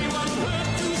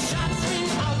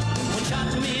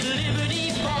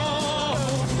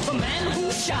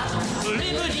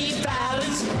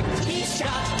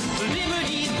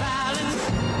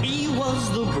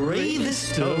 Was the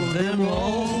bravest of them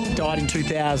all. Died in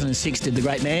 2006, did the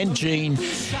great man, Jean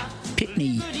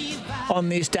Pitney, on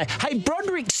this day. Hey,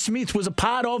 Broderick Smith was a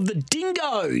part of the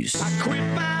Dingoes. I quit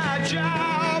my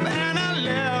job and I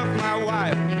left my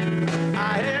wife.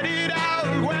 I headed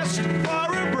out west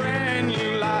for a brand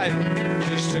new life,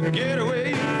 just to get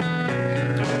away,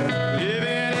 living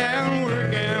and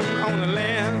working on the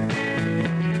land.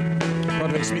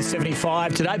 Broderick Smith,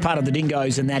 75 today, part of the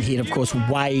Dingoes, and that hit, of course,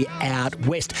 Way Out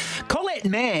West. Colette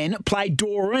Mann played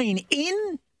Doreen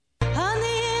in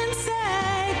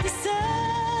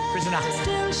Prisoner,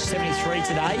 73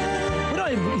 today. When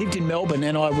I lived in Melbourne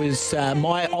and I was,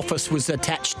 my office was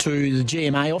attached to the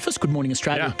GMA office, Good Morning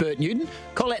Australia, with Bert Newton,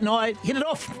 Colette and I hit it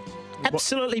off.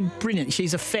 Absolutely brilliant.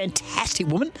 She's a fantastic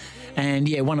woman and,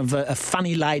 yeah, one of a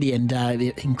funny lady and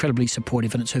incredibly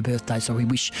supportive, and it's her birthday, so we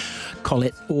wish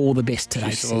Colette all the best today.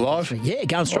 She's still alive? Yeah,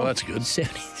 going strong. Oh, that's good.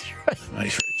 73.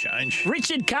 Nice for a change.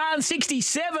 Richard Kahn,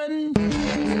 67. He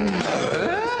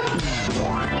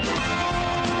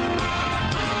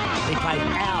played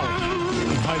Al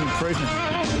in Home Improvement.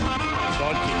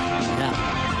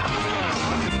 Yeah.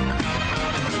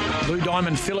 Lou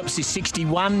Diamond Phillips is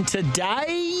 61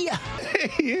 today.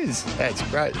 He is. That's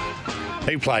great.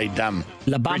 He played La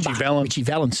Bamba. Richie Valens. Richie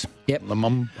Valens. Yep. La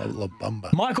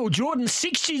Bamba. Michael Jordan,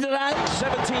 60 today.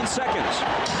 17 seconds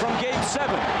from Game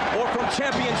 7 or from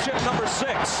championship number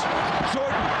 6.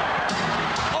 Jordan,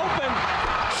 open,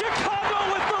 Chicago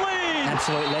with the lead.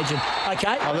 Absolute legend.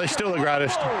 Okay. Are they still the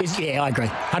greatest? Yeah, I agree.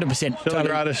 100%. Still the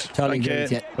greatest. Totally Don't agree care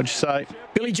with that. what you say.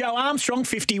 Billy Joe Armstrong,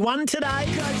 51 today.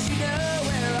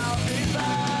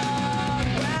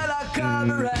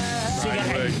 Singer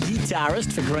and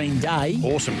guitarist for Green Day.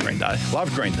 Awesome Green Day.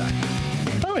 Love Green Day.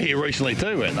 They were here recently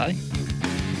too, weren't they?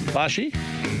 Last year?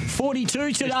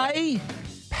 42 today.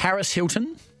 Paris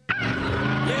Hilton. Isn't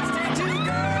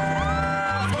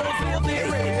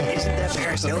that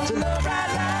Paris Hilton?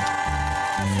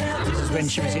 This is when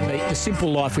she was in the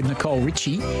Simple Life with Nicole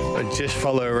Richie. I just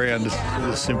follow around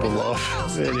the Simple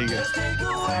Life. There you go.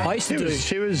 I used to do.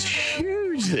 She was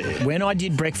huge there. When I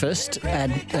did breakfast at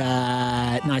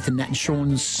Nathan Nat and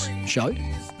Sean's show,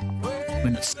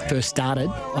 when it first started,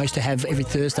 I used to have every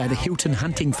Thursday the Hilton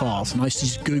hunting files, and I used to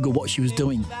just Google what she was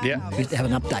doing. Yeah. I used to have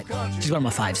an update. She's one of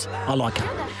my faves. I like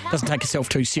her. Doesn't take herself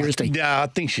too seriously. Yeah, I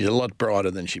think she's a lot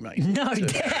brighter than she makes. No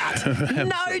doubt.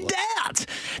 No doubt.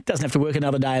 Doesn't have to work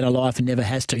another day in her life and never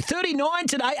has to. 39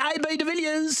 today, A.B. de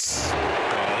Villiers.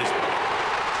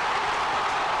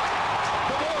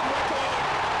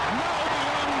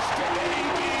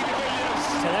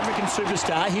 South African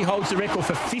superstar. He holds the record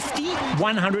for 50,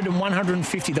 100 and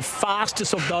 150, the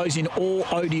fastest of those in all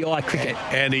ODI cricket.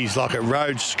 And he's like a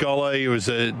Rhodes Scholar. He was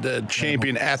a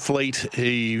champion athlete.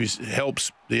 He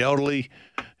helps the elderly.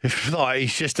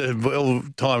 He's just a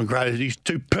all-time great. He's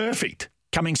too perfect.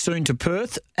 Coming soon to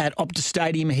Perth at Optus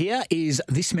Stadium here is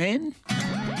this man.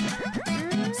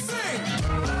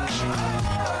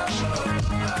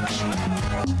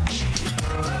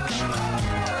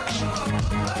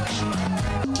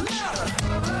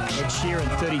 Ed Sheeran,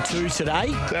 32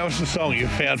 today. That was the song you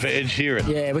found for Ed Sheeran.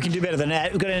 Yeah, we can do better than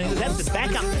that. That's the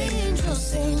backup.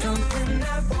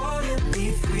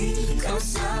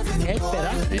 Yeah,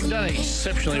 better. He's done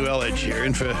exceptionally well, Ed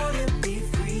Sheeran, for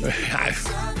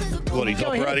what he's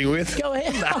operating with. Go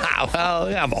ahead. No,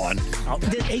 well, come on.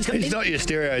 He's not your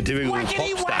stereotypical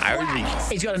pop star, is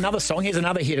he? He's got another song. Here's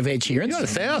another hit of Ed Sheeran. He's got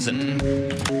 1,000.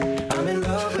 Don't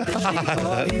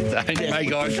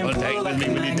make eye contact with me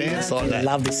when you dance like that. I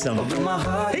love this song.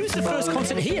 He was the first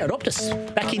concert here at Optus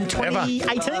back in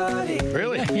 2018.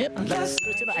 Really? Yeah, yep. First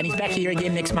ever. And he's back here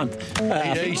again next month.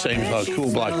 He seems like a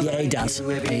cool bloke. Yeah, he does.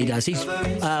 He does. He's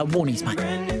Warnie's mate.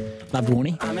 Loved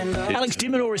Warnie. Alex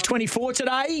Diminor is 24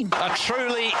 today. A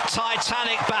truly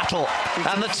titanic battle.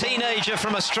 And the teenager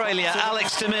from Australia,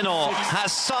 Alex Diminor,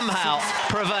 has somehow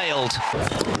prevailed.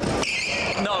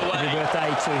 No way. Happy birthday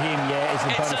to him, yeah, as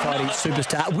the bona fide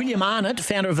superstar. William Arnott,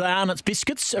 founder of the Arnott's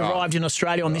Biscuits, arrived in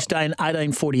Australia on this day in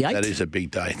 1848. That is a big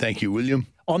day. Thank you, William.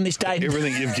 On this day...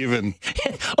 Everything you've given.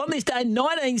 On this day in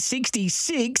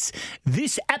 1966,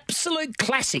 this absolute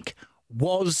classic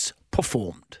was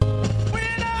performed.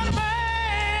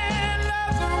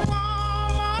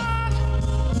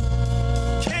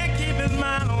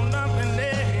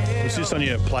 was just on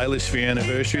your playlist for your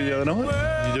anniversary the other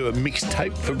night. You do a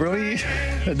mixtape for Brilly.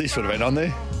 This would have been on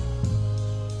there.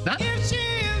 No? We did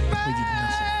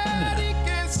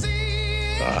nothing.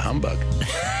 Humbug.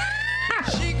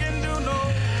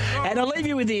 And I'll leave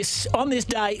you with this. On this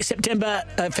day,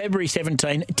 February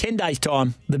 17, 10 days'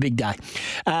 time, the big day.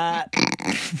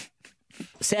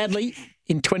 Sadly,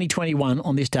 in 2021,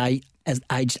 on this day, as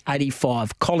aged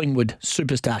 85, Collingwood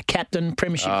superstar, captain,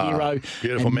 premiership hero,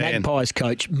 beautiful and man. Magpies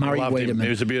coach, Murray Wiedemann. He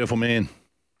was a beautiful man.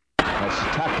 That's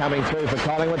Tuck coming through for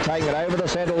Collingwood, taking it over the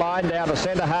centre line, down to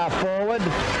centre half forward.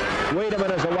 Wiedemann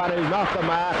is the one who's knocked the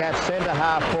mark at centre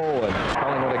half forward.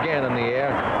 Collingwood again in the air.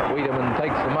 Wiedemann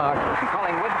takes the mark.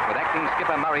 Collingwood, with acting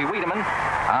skipper Murray Wiedemann,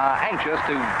 are anxious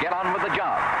to get on with the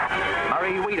job.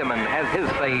 Murray Wiedemann has his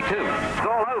say too. It's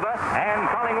all over, and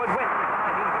Collingwood wins.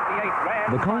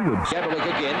 The Collingwood. Gavalik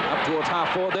again, up towards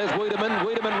half forward. There's Wiedemann.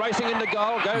 Wiedemann racing into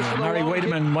goal. Goes for the Murray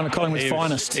Wiedemann, one of Collingwood's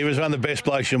finest. He was one of the best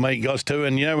blokes you'll meet, guys, too.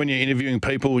 And, you know, when you're interviewing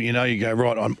people, you know, you go,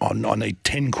 right, I need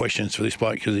 10 questions for this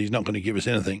bloke because he's not going to give us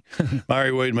anything.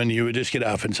 Murray Wiedemann, you would just get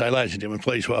up and say, ladies and gentlemen,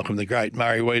 please welcome the great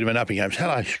Murray Wiedemann. Up he goes,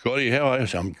 hello, Scotty, how are you?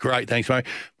 So I'm great, thanks, Murray.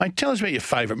 Mate, tell us about your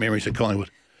favourite memories at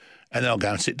Collingwood. And then I'll go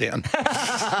and sit down.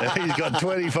 He's got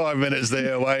 25 minutes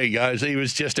there. Away he goes. He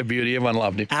was just a beauty. Everyone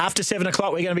loved him. After 7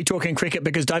 o'clock, we're going to be talking cricket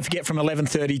because don't forget from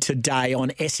 11:30 today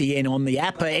on SEN on the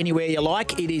app, anywhere you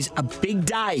like. It is a big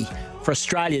day for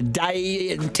Australia.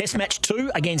 Test match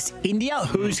 2 against India.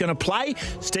 Who's going to play?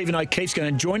 Stephen O'Keefe's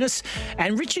going to join us.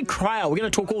 And Richard Craill. We're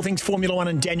going to talk all things Formula 1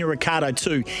 and Daniel Ricciardo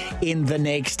too in the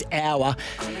next hour.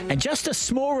 And just a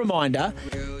small reminder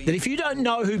that if you don't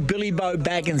know who Billy Bo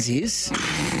Baggins is,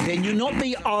 then you're not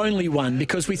the only one,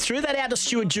 because we threw that out to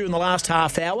Stuart Dew in the last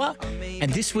half hour,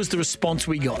 and this was the response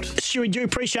we got. Stuart Dew,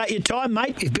 appreciate your time,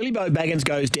 mate. If Billy Bo Baggins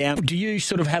goes down, do you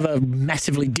sort of have a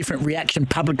massively different reaction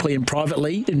publicly and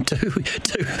privately to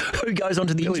who goes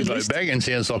onto the injured list? Billy Bo Baggins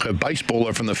sounds like a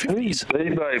baseballer from the 50s.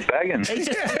 Billy Bo Baggins.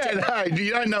 No,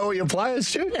 you don't know all your players,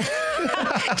 Stu?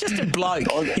 Just a bloke.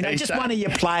 You know, just one of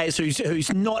your players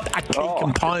who's not a key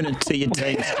component to your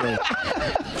team.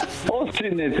 I was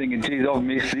sitting there thinking, geez, I've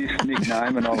missed this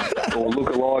nickname or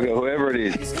look-alike or whoever it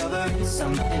is.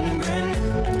 I'm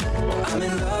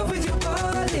in love with your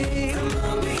body. Come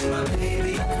on, be my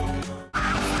baby.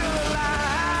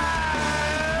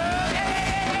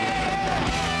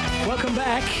 Welcome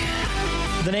back.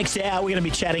 The next hour, we're going to be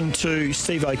chatting to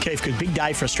Steve O'Keefe, because big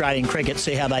day for Australian cricket,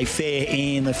 see how they fare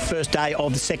in the first day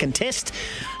of the second test.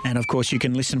 And, of course, you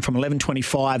can listen from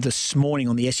 11:25 this morning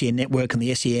on the SEN network and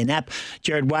the SEN app.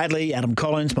 Jared Wadley, Adam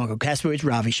Collins, Michael Kasperich,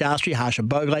 Ravi Shastri, Harsha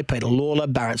Bogle, Peter Lawler,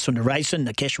 Bharat Sundaresan,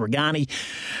 Nikesh Ragani.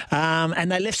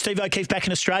 And they left Steve O'Keefe back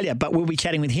in Australia, but we'll be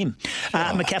chatting with him.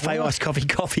 McCafe Iced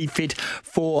Coffee fit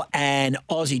for an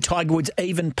Aussie. Tiger Woods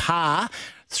even par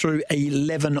through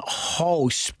 11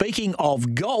 holes. Speaking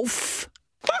of golf,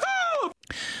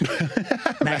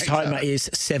 Max Homa is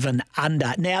 7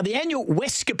 under. Now, the annual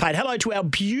Westcapade. Hello to our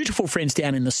beautiful friends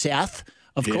down in the south,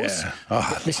 of course.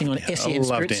 Listening on SEN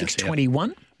Spirit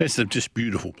 621. It's a just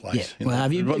beautiful place. Yeah. Well,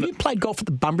 have you played golf at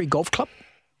the Bunbury Golf Club?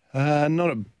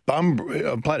 Not at Bunbury.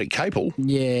 I played at Capel.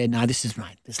 Yeah, no, this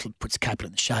puts Capel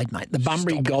in the shade, mate. The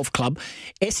Bunbury Golf Club.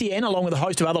 SEN, along with a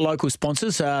host of other local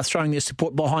sponsors, throwing their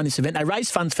support behind this event. They raise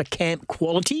funds for Camp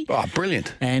Quality. Oh,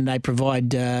 brilliant. And they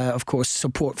provide, of course,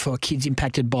 support for kids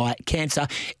impacted by cancer.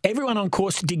 Everyone on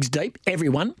course digs deep.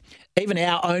 Everyone. Even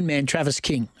our own man, Travis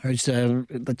King, who's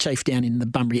the chief down in the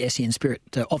Bunbury SEN Spirit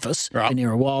office. Right. Been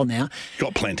here a while now.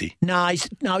 Got plenty. No, he's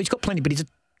got plenty, but he's a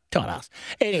tight ass.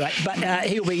 Anyway, but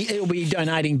he'll be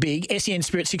donating big. SEN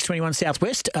Spirit 621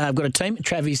 Southwest. I've got a team.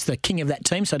 Trav is the king of that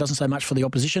team, so it doesn't say much for the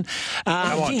opposition.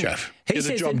 Come on, Trav. Get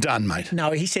the job done, mate.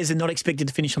 No, he says they're not expected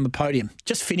to finish on the podium.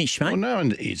 Just finish, mate. Well, no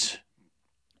one is.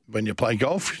 When you play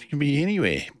golf, you can be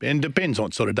anywhere. And depends on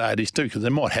what sort of day it is too, because they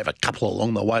might have a couple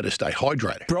along the way to stay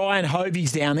hydrated. Brian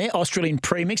Hovey's down there, Australian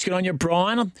premix. Good on you,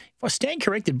 Brian. If I stand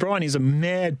corrected, Brian is a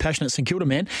mad, passionate St Kilda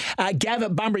man. Gav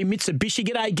at Bunbury Mitsubishi.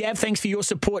 G'day, Gav. Thanks for your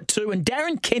support too. And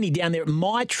Darren Kenny down there at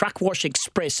My Truck Wash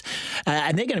Express.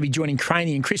 And they're going to be joining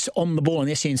Craney and Chris on the ball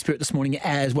on SEN Spirit this morning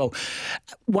as well.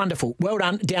 Wonderful. Well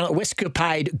done down at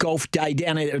Westcapade Golf Day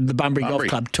down at the Bunbury Golf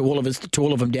Club. To all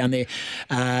of them down there.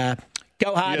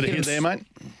 Go hard. You had a hit there, mate?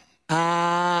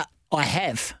 I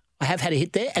have. I have had a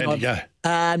hit there. How'd you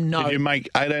go? No. Did you make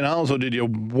 18 holes or did you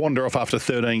wander off after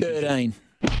 13? 13.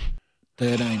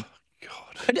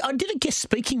 God. I did a guest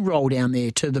speaking role down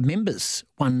there to the members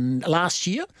one last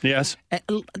year. Yes. I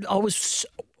was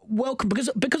welcome because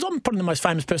I'm probably the most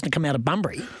famous person to come out of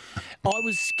Bunbury. I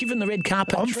was given the red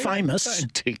carpet. I'm famous.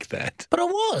 Don't tick that. But I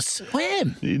was. I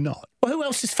am. You're not. Well, who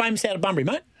else is famous out of Bunbury,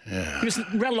 mate? Yeah. Just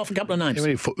rattle off a couple of names.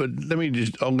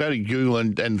 I'll go to Google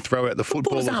and throw out the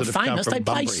footballers that aren't have come famous. from They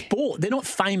play Bunbury. sport. They're not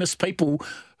famous people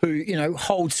who,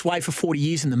 hold sway for 40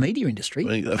 years in the media industry.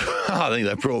 I think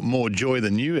they've brought more joy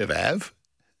than you ever have.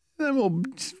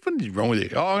 What is wrong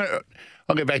with you?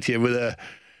 I'll get back to you with a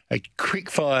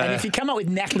quick fire. And if you come up with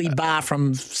Natalie Barr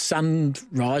from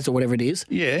Sunrise or whatever it is,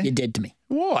 you're dead to me.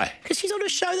 Why? Because she's on a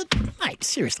show that, mate,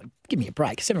 seriously, give me a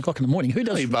break. 7 o'clock in the morning. Who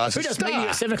does media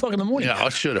at 7 o'clock in the morning? Yeah, I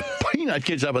should have. Peanut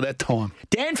gets up at that time.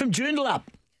 Dan from Joondalup.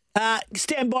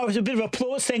 Stand by with a bit of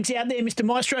applause. Thanks out there, Mr.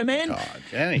 Maestro, man. Oh,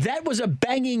 Danny. That was a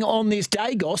banging on this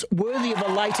day, Goss, worthy of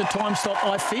a later time slot,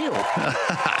 I feel.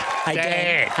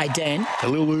 Hey, Dan. A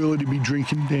little early to be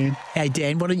drinking, Dan. Hey,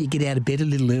 Dan, why don't you get out of bed a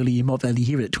little early? You might be able to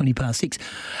hear it at 20 past 6.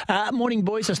 Morning,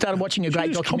 boys. I started watching a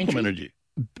great documentary. Complimented you.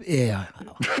 Yeah.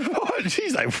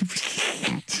 Jeez,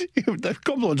 the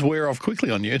compliments wear off quickly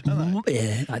on you, don't they?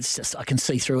 Yeah, it's just I can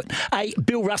see through it. Hey,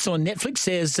 Bill Russell on Netflix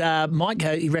says, Mike,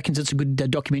 he reckons it's a good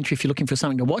documentary if you're looking for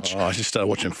something to watch. Oh, I just started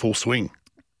watching Full Swing.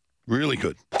 Really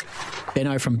good.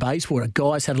 Benno from Bayswater.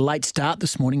 Guys, had a late start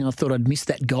this morning and I thought I'd missed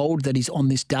that gold that is on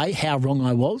this day. How wrong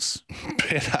I was.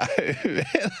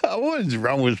 Benno, what is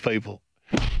wrong with people?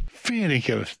 Fair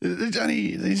dinkum.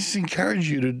 They just encourage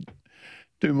you to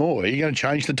do more. Are you going to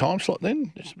change the time slot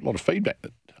then? There's a lot of feedback.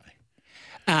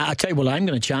 I'll tell you what I'm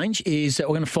going to change is we're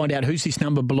going to find out whose this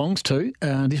number belongs to.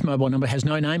 This mobile number has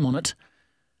no name on it.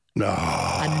 No.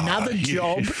 Another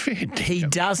job he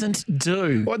doesn't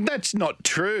do. Well, that's not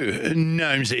true,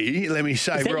 Gnomesy. Let me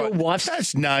say, Is that right. your wife's?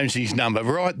 That's Gnomesy's number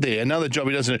right there. Another job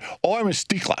he doesn't do. I'm a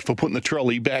stickler for putting the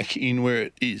trolley back in where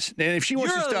it is. Now, if she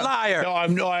wants You're to start, a liar.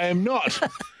 No, I am not.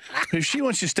 If she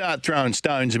wants to start throwing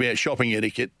stones about shopping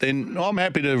etiquette, then I'm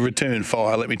happy to return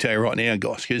fire, let me tell you right now,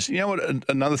 Goss. Because you know what?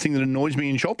 Another thing that annoys me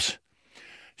in shops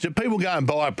is that people go and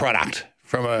buy a product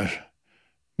from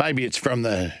maybe it's from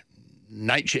the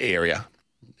nature area,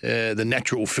 the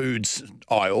natural foods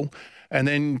aisle, and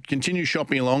then continue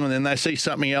shopping along, and then they see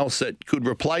something else that could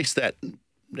replace that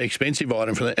expensive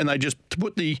item for them, and they just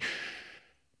put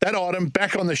that item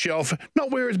back on the shelf, not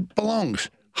where it belongs.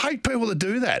 Hate people that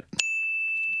do that.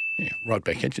 Yeah, right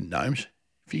back at your Gnomes.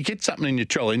 If you get something in your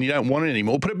trolley and you don't want it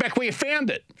anymore, put it back where you found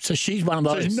it. So she's one of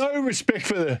those. There's no respect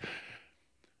for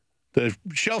the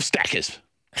shelf stackers.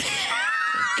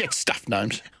 Get stuffed,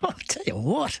 Gnomes. I'll tell you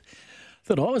what.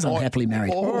 Thought I was unhappily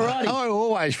married. Alrighty. I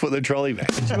always put the trolley back.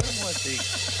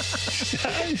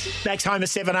 Max Homer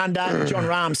 7 under, John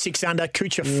Rahm 6 under,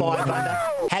 Kuchar 5 under,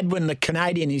 Hadwin the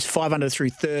Canadian is 5 under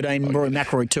through 13, Rory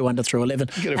McIlroy 2 under through 11,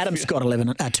 Adam Scott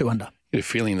 2 under. I get a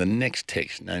feeling the next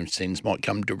text Gnome sends might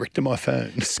come direct to my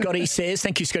phone. Scotty says,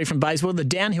 thank you, Scotty from Bayswater. The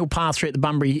downhill path through at the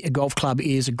Bunbury Golf Club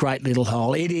is a great little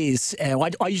hole. It is.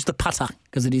 I use the putter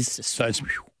because it is. So it's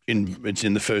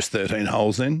in the first 13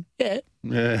 holes then? Yeah.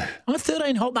 Yeah. I'm a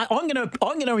 13 hole. Mate, I'm going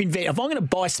to invent. If I'm going to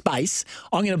buy space,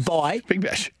 I'm going to buy Big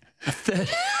Bash. A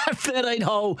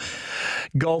 13-hole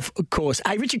golf course.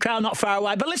 Hey, Richard Craill not far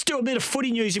away, but let's do a bit of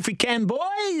footy news if we can,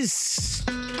 boys.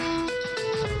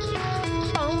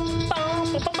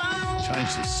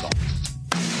 Change this song.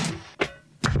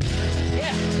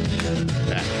 Yeah.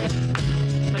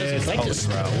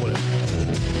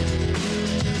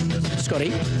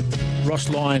 Scotty, Ross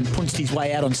Lyon punched his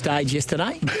way out on stage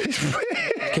yesterday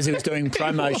because he was doing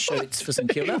promo shoots for St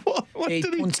Kilda. He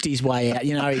punched his way out.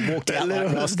 You know, he walked out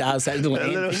like Ross does, that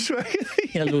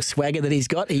little swagger that he's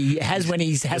got. He has when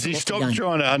he's has. Has he stopped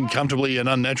trying to uncomfortably and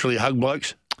unnaturally hug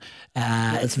blokes?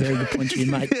 It's a very good point, you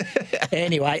mate.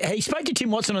 Anyway, he spoke to Tim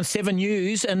Watson on 7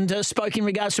 News and spoke in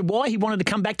regards to why he wanted to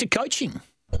come back to coaching.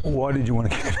 Why did you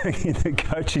want to get back into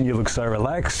coaching? You look so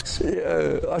relaxed.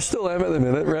 Yeah, I still am at the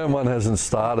minute. Round 1 hasn't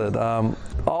started.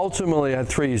 Ultimately, I had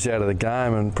 3 years out of the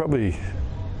game and probably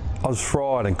I was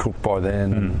fried and cooked by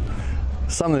then. And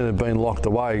something that had been locked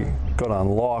away got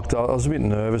unlocked. I was a bit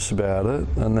nervous about it.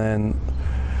 And then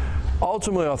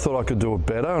ultimately, I thought I could do it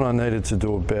better and I needed to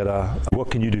do it better. What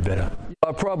can you do better?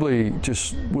 I probably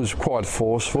just was quite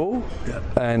forceful. Yeah.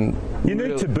 And you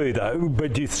need to be, though,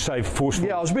 but you say forceful.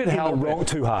 Yeah, I was a bit held wrong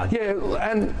too hard. Yeah,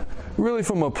 and really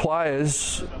for my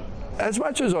players, as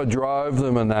much as I drove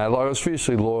them and that, like I was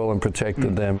fiercely loyal and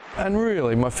protected them. And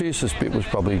really, my fiercest bit was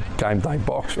probably game day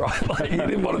box, right? Like, you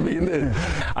didn't want to be in there.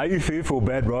 Are you fearful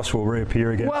Bad Ross will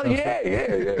reappear again? Well,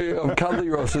 yeah. I'm cuddly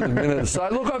Ross at the minute. So,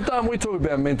 look, we talk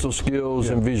about mental skills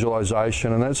and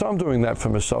visualisation and that, so I'm doing that for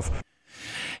myself.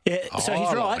 Yeah, so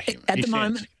he's right. At the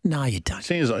moment, no, you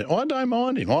don't. I don't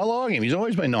mind him. I like him. He's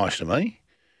always been nice to me.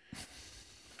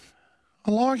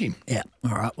 I like him. Yeah,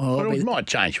 all right. Well, But it might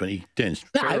change when he turns.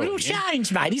 No, pro it'll again.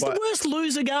 change, mate. He's the worst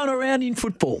loser going around in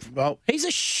football. Well, he's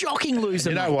a shocking loser.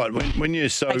 You know mate. what? When you're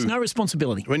so Takes no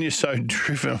responsibility. When you're so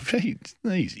driven, it's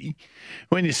easy.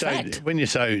 When you're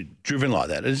so driven like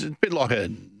that, it's a bit like a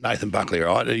Nathan Buckley,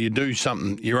 right? You do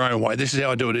something your own way. This is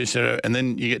how I do it. And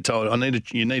then you get told,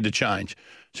 you need to change.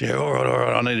 So you're, all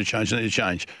right, I need to change.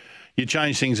 You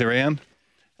change things around.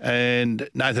 And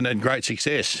Nathan had great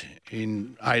success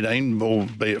in 18,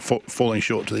 albeit falling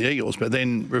short to the Eagles, but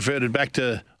then reverted back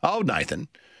to old Nathan.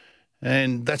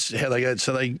 And that's how they go.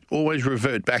 So they always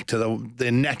revert back to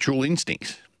their natural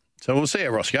instincts. So we'll see how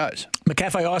Ross goes.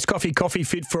 McCafe Iced Coffee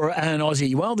fit for an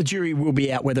Aussie. Well, the jury will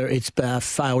be out whether it's a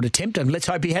failed attempt, and let's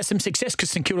hope he has some success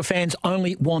because St Kilda fans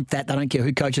only want that. They don't care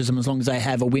who coaches them as long as they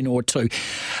have a win or two.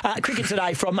 Cricket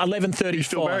today from 11:35. You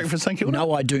still barracking for St Kilda?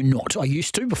 No, I do not. I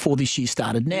used to before this year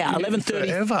started. Now, 11:30.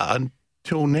 Forever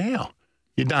until now.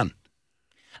 You're done.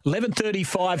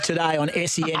 11:35 today on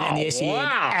SEN and the SEN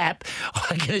app.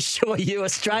 I can assure you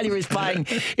Australia is playing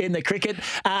in the cricket.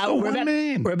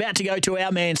 We're about to go to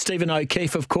our man Stephen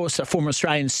O'Keefe, of course, a former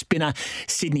Australian spinner,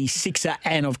 Sydney Sixer,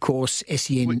 and, of course,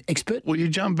 SEN expert. Will you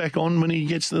jump back on when he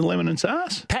gets the lemon and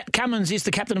sauce? Pat Cummins is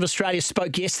the captain of Australia,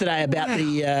 spoke yesterday about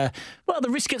the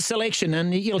risk at selection,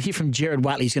 and you'll hear from Gerard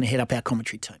Whiteley, who's going to head up our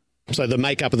commentary team. So the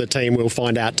makeup of the team we'll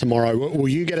find out tomorrow. Will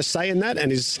you get a say in that? And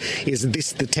is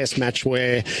this the test match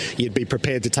where you'd be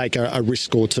prepared to take a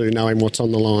risk or two knowing what's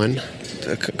on the line?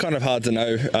 Kind of hard to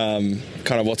know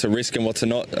kind of what's a risk and what's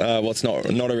not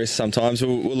a risk sometimes.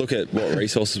 We'll look at what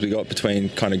resources we got between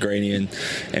kind of Greeny and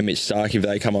Mitch Stark if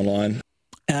they come online.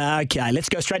 Okay, let's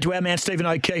go straight to our man Stephen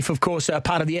O'Keefe, of course,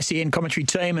 part of the SEN commentary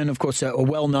team and, of course, a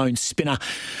well-known spinner.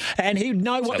 And he'd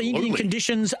know what the Indian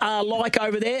conditions are like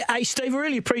over there. Hey, Steve, I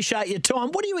really appreciate your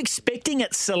time. What are you expecting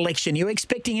at selection? Are you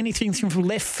expecting anything from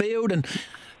left field and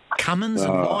Cummins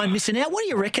and Lyon missing out? What do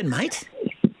you reckon, mate?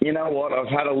 You know what? I've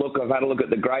had a look at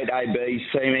the great AB's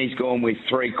team. He's gone with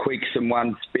 3 quicks and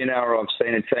 1 spinner. I've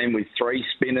seen a team with 3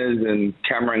 spinners and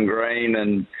Cameron Green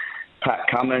and Pat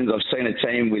Cummins. I've seen a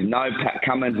team with no Pat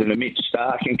Cummins and a Mitch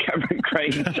Stark and Cameron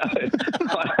Green. So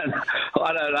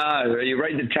I don't know. You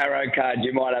read the tarot cards,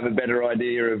 you might have a better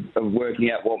idea of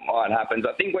working out what might happen.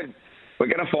 I think we're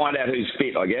going to find out who's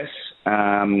fit, I guess.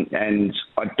 And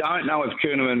I don't know if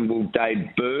Kuhnemann will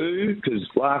debut because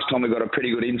last time we got a pretty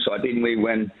good insight, didn't we,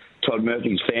 when Todd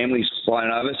Murphy's family's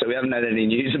flown over, so we haven't had any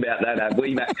news about that, have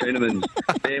we? Matt Kuhnemann's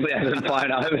family hasn't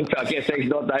flown over, so I guess he's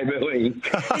not debuting.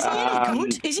 Is he any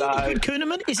good? Is he any good,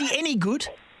 Kuhnemann? Is he any good?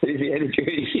 Is he any good?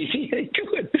 Is he any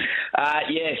good?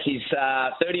 Yes, he's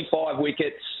 35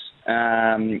 wickets.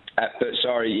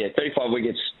 35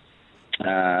 wickets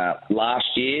last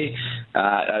year.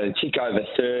 A tick over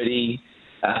 30.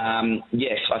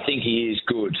 Yes, I think he is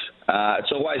good.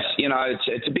 It's always,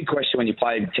 it's a big question when you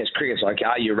play Test cricket. It's like,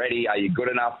 are you ready? Are you good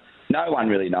enough? No one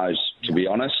really knows, to be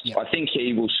honest. Yeah. I think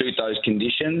he will suit those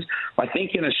conditions. I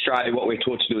think in Australia, what we're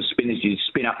taught to do as spinners is you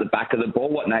spin up the back of the ball,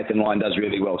 what Nathan Lyon does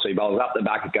really well. So he bowls up the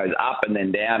back, it goes up and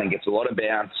then down and gets a lot of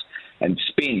bounce and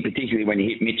spin, particularly when you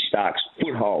hit Mitch Stark's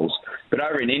footholes. But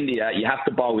over in India, you have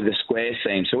to bowl with a square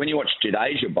seam. So when you watch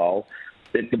Jadeja bowl,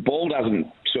 the ball doesn't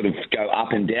sort of go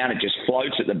up and down. It just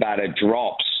floats at the batter,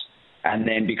 drops. And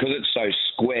then because it's so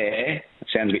square, it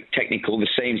sounds a bit technical, the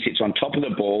seam sits on top of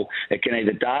the ball. It can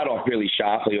either dart off really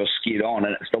sharply or skid on.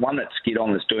 And it's the one that skid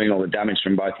on that's doing all the damage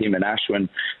from both him and Ashwin,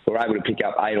 who are able to pick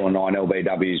up 8 or 9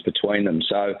 LBWs between them.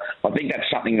 So I think that's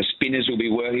something the spinners will be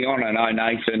working on. I know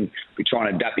Nathan will be trying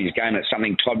to adapt his game. It's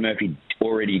something Todd Murphy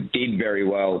already did very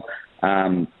well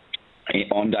on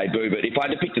debut. But if I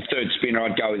had to pick the third spinner,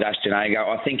 I'd go with Ashton Agar.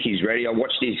 I think he's ready. I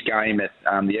watched his game at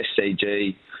the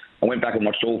SCG. I went back and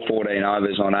watched all 14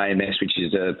 overs on AMS, which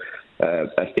is a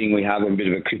thing we have. I'm a bit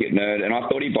of a cricket nerd, and I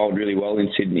thought he bowled really well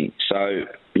in Sydney. So,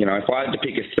 if I had to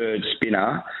pick a third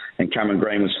spinner and Cameron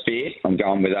Green was fit, I'm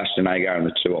going with Ashton Agar and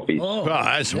the 2 offies. Oh,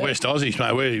 that's West Aussies,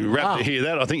 mate. We're rapt to hear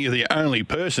that. I think you're the only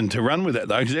person to run with that,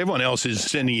 though, because everyone else is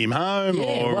sending him home.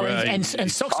 And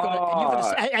Sock's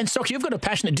got you've got a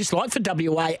passionate dislike for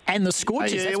WA and the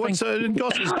Scorchers. Goss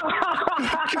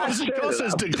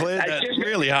has declared that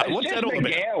really hard. What's that all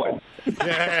about? Yeah.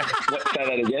 What's that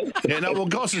again? Yeah, no, well,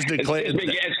 Goss has declared it's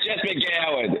just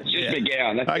McGowan. It's just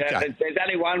McGowan. There's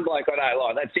only one bloke I don't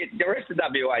like. That's it. The rest of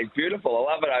WA is beautiful. I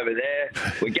love it over there.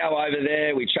 We go over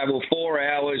there. We travel 4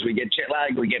 hours. We get jet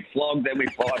lag. We get flogged. Then we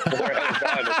fly 4 hours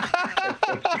home.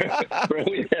 It's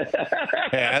brilliant.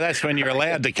 Yeah, that's when you're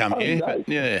allowed to come here.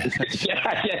 Yeah,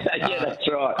 that's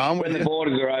right. When the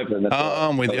borders are open.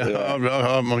 I'm with you.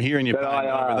 I'm hearing you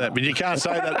over that. But you can't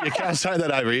say that. You can't say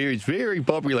that over here. It's very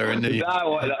popular in the. Yeah,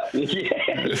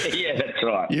 that's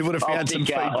right. You would have found some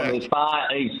feedback. On the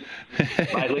far east,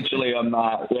 mate, literally, I'm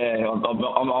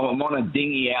on a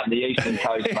dinghy out in the eastern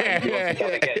coast, mate.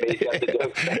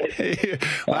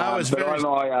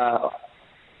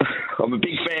 I'm a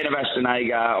big fan of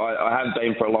Astanega. I have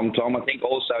been for a long time. I think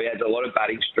also he has a lot of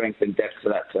batting strength and depth to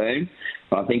that team.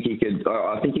 I think he could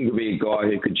be a guy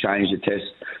who could change the test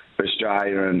for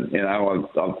Australia. And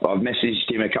I've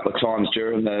messaged him a couple of times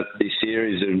during this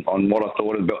series on what I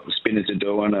thought about the spinners are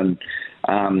doing. And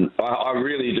I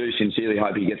really do sincerely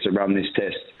hope he gets to run this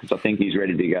test because I think he's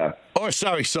ready to go. I was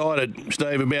so excited,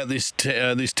 Steve, about this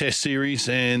test series,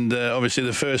 and obviously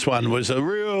the first one was a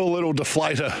real little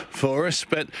deflator for us,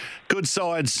 but good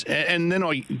sides. And then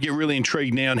I get really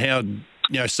intrigued now in how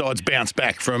sides bounce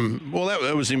back from. Well,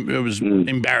 it was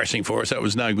embarrassing for us. That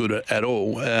was no good at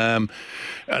all. And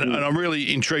I'm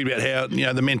really intrigued about how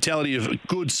the mentality of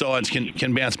good sides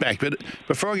can bounce back. But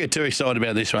before I get too excited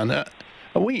about this one, are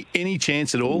we any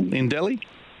chance at all in Delhi?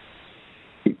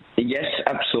 Yes,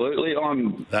 absolutely.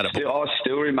 I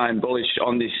still remain bullish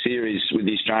on this series with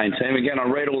the Australian team. Again, I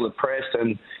read all the press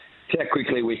and how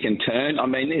quickly we can turn. I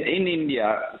mean, in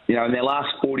India, in their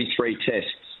last 43 tests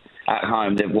at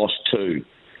home, they've lost 2,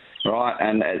 right?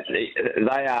 And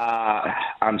they are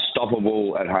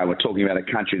unstoppable at home. We're talking about a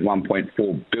country with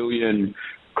 1.4 billion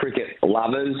cricket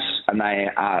lovers, and they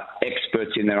are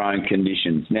experts in their own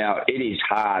conditions. Now, it is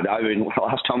hard. The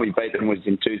last time we beat them was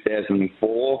in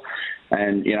 2004,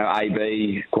 and,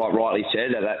 AB quite rightly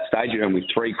said at that stage, we went with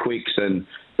 3 quicks and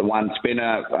the one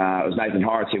spinner. It was Nathan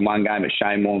Horrocks in one game at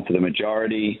Shane Warne for the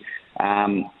majority.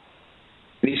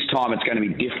 This time it's going to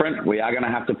be different. We are going to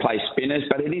have to play spinners,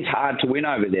 but it is hard to win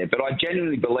over there. But I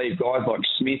genuinely believe guys like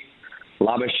Smith,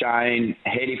 Labuschagne,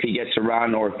 Head if he gets a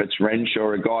run, or if it's Renshaw,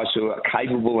 are guys who are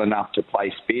capable enough to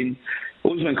play spin.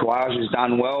 Usman Khawaja has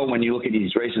done well. When you look at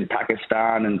his recent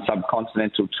Pakistan and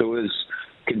subcontinental tours,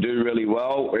 can do really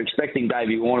well. We're expecting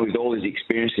Davey Warner with all his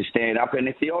experience to stand up. And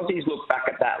if the Aussies look back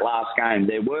at that last game,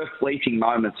 there were fleeting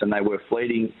moments, and they were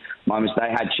fleeting moments. They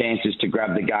had chances to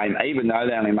grab the game, even though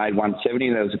they only made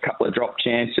 170. There was a couple of drop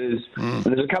chances. And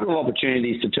there's a couple of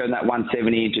opportunities to turn that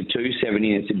 170 into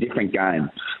 270, and it's a different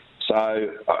game. So,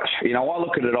 I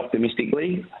look at it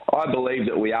optimistically. I believe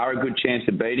that we are a good chance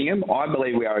of beating them. I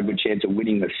believe we are a good chance of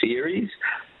winning the series.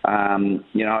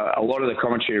 A lot of the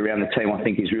commentary around the team, I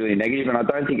think, is really negative, and I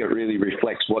don't think it really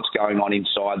reflects what's going on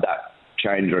inside that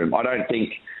change room. I don't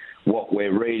think what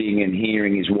we're reading and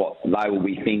hearing is what they will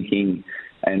be thinking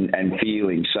and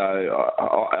feeling. So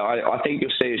I think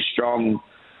you'll see a strong,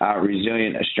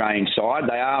 resilient Australian side.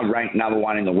 They are ranked number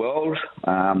 1 in the world,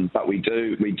 but we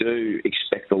do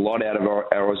expect a lot out of our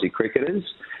Aussie cricketers.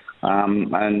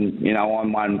 I'm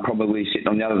one probably sitting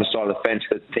on the other side of the fence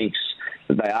that thinks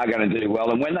that they are going to do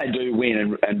well. And when they do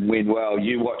win and win well,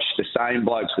 you watch the same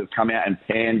blokes that have come out and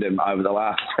panned them over the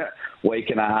last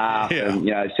week and a half and,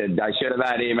 said they should have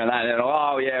had him and that. And,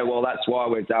 well, that's why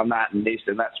we've done that and this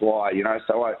and that's why,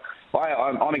 So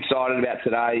I'm excited about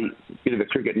today. Bit of a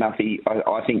cricket nuffy.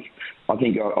 I think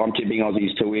I'm tipping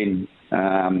Aussies to win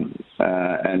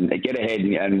and get ahead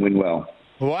and win well.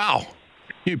 Wow.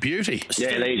 You beauty.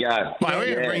 Yeah, there you go. Mate, we're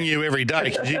going to bring you every day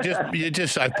because you're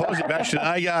just so positive.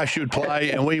 Agar should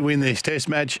play and we win this test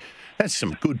match. That's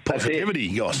some good positivity,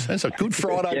 Goss. That's a good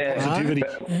Friday positivity.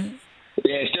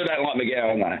 Yeah, still don't like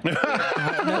Miguel, no.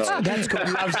 That's good.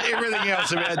 He loves everything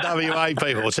else about WA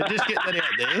people. So just get that out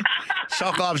there.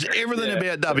 Sock loves everything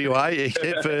about WA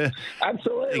except for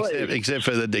except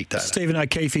for the dictator. Stephen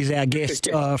O'Keefe is our guest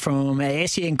from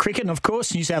SEN Cricket, and of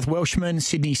course New South Welshman,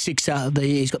 Sydney Sixer.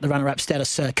 He's got the runner-up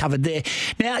status covered there.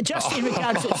 Now, just in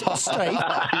regards to Steve,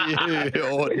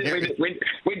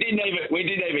 we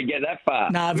didn't even get that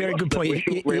far. No, very good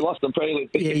point. We lost the prelude.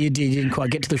 Yeah, you did. You didn't quite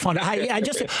get to the final. Hey,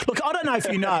 look, I don't know if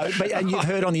you know, but you've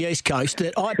heard on the East Coast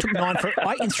that I took 9 for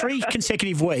 8 in 3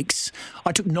 consecutive weeks.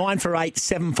 I took 9 for 8,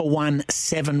 7 for 1,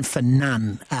 7 for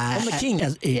none. On the king.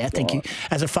 Thank you.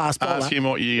 As a fast bowler. Ask him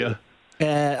what year.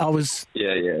 I was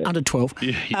under 12.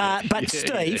 But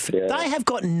Steve, they have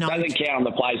got no... Doesn't count on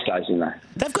the PlayStation, though.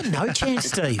 They've got no chance,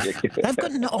 Steve. They've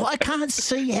got no... I can't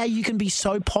see how you can be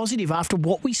so positive after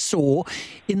what we saw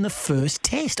in the first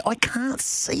test. I can't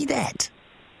see that.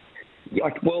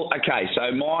 Well, okay,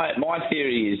 so my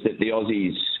theory is that the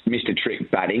Aussies missed a trick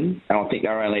batting, and I think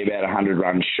they're only about 100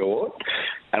 runs short.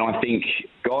 And I think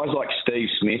guys like Steve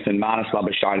Smith and Marnus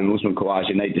Labuschagne and Usman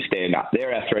Khawaja need to stand up.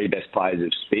 They're our 3 best players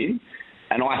of spin,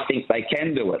 and I think they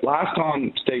can do it. Last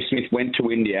time Steve Smith went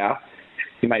to India,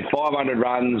 he made 500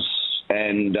 runs,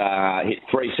 and hit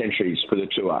 3 centuries for the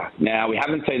tour. Now, we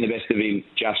haven't seen the best of him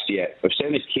just yet. We've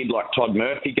seen this kid like Todd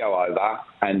Murphy go over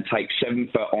and take 7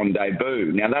 for on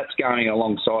debut. Now, that's going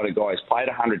alongside a guy who's played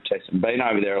 100 tests and been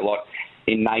over there a lot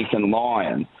in Nathan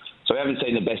Lyon. So we haven't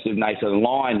seen the best of Nathan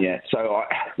Lyon yet. So,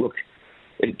 look,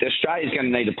 Australia's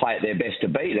going to need to play at their best to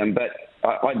beat them, but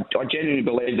I genuinely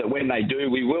believe that when they do,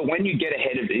 we will. When you get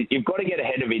ahead of it, you've got to get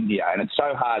ahead of India, and it's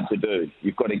so hard to do.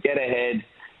 You've got to get ahead.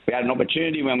 We had an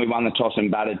opportunity when we won the toss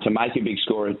and batted to make a big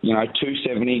score,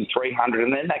 270, 300,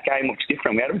 and then that game looks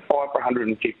different. We had them 5 for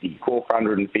 150, 4 for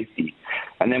 150,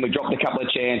 and then we dropped a couple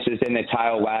of chances, then their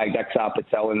tail wagged, Axar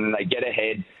Patel, and then they get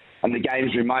ahead, and the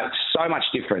game's remote, so much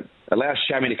different. Allows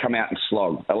Shami to come out and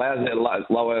slog, allows their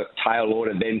lower tail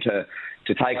order then to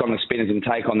take on the spinners and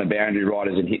take on the boundary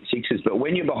riders and hit sixes. But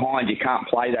when you're behind, you can't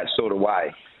play that sort of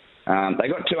way. They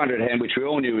got 200 hand, which we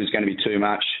all knew was going to be too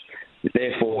much.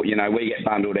 Therefore, we get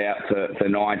bundled out for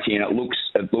 90, and it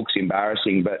looks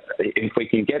embarrassing. But if we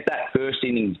can get that first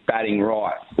innings batting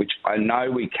right, which I know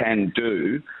we can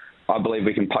do, I believe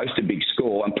we can post a big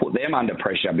score and put them under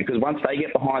pressure, because once they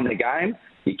get behind the game,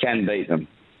 you can beat them.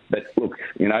 But look,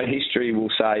 history will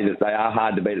say that they are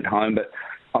hard to beat at home, but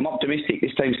I'm optimistic.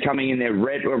 This team's coming in there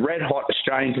red-hot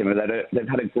Australian team. They've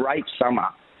had a great summer.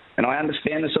 And I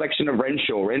understand the selection of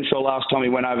Renshaw. Renshaw, last time he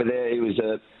went over there, he was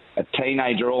a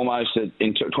teenager almost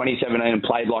in 2017 and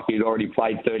played like he'd already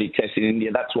played 30 tests in India.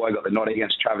 That's why I got the nod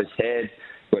against Travis Head.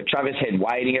 But Travis Head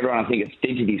waiting, everyone I think it's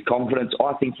stinted his confidence.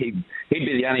 I think he'd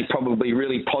be the only probably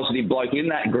really positive bloke in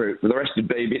that group. The rest would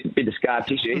be a bit of scar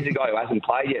tissue. He's a guy who hasn't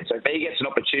played yet. So if he gets an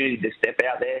opportunity to step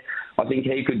out there, I think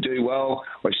he could do well.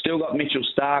 We've still got Mitchell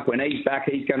Starc. When he's back,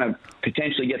 he's going to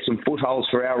potentially get some footholds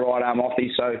for our right arm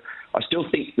offie. So I still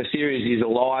think the series is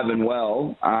alive and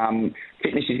well.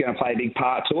 Fitness is going to play a big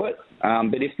part to it.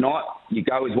 But if not, you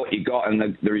go with what you got, and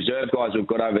the reserve guys we've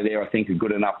got over there, I think, are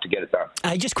good enough to get it done.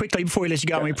 Hey, just quickly before we let you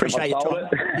go, we appreciate your time.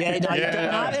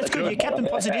 That's good. You're Captain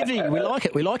Positivity. We like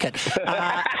it.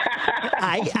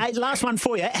 Hey, last one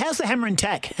for you. How's the hammer and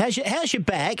tack? How's your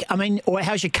back? I mean, or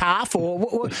how's your calf?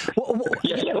 Or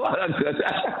you've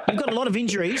got a lot of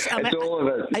injuries. It's all of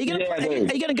it. Are you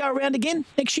going to go around again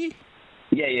next year?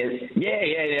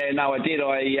 Yeah. No, I did.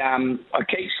 I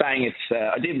keep saying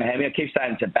I did Miami. I keep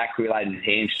saying it's a back-related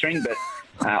hamstring, but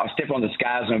I step on the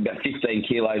scales and I'm about 15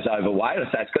 kilos overweight. I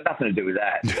say it's got nothing to do with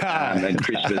that. And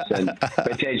Christmas and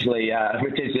potentially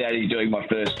only doing my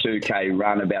first 2K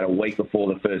run about a week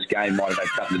before the first game might have had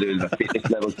something to do with my fitness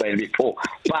levels being a bit poor.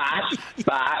 But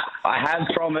I have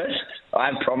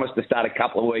promised to start a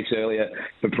couple of weeks earlier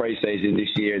for pre-season this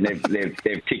year, and they've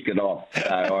ticked it off.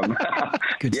 So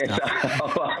good stuff.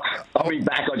 I'll be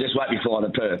back. I just won't be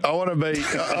flying to Perth. I want to be.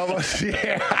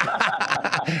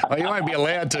 Well, you won't be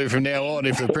allowed to from now on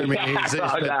if the Premier hears this.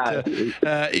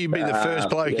 But you'd be the first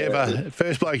bloke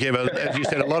ever. As you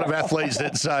said, a lot of athletes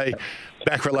that say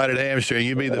back-related hamstring.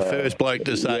 You'd be the first bloke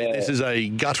to say this is a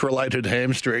gut-related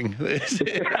hamstring. It's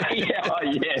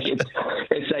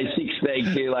a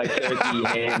 16-kilo turkey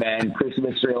ham and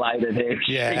Christmas-related hamstring.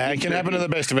 Yeah, it can happen to the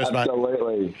best of us, mate.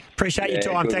 Absolutely. Appreciate your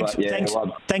time.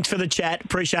 Thanks for the chat.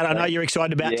 Appreciate it. I know you're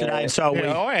excited about today, and so are we.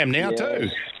 I am now too.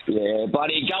 Yeah,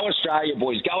 buddy. Go Australia,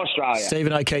 boys. Go Australia.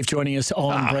 Stephen O'Keefe joining us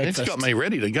on Breakfast. It's got me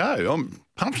ready to go. I'm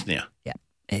pumped now. Yeah.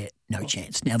 No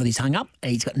chance. Now that he's hung up,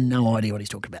 he's got no idea what he's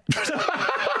talking about.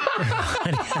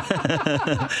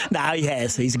 No, he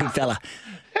has. He's a good fella.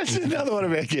 That's another one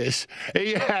about Jess.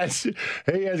 He has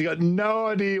got no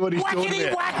idea what he's talking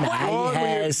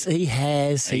about. He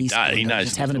has. He knows.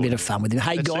 Just having a bit of fun with him.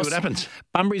 Hey, Let's guys. see what happens.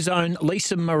 Bunbury's own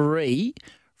Lisa Marie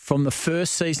from the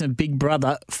first season of Big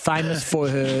Brother, famous for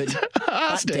her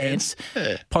butt dance,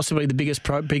 possibly the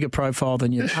bigger profile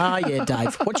than you. Yeah,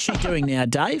 Dave. What's she doing now,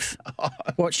 Dave?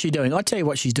 What's she doing? I tell you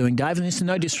what she's doing, Dave, and this is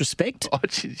no disrespect.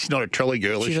 She's not a trolley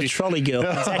girl, She's a trolley girl.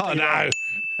 Exactly. No.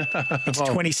 It's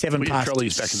 27 past back in the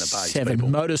base, 7. people.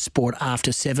 Motorsport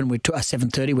after 7.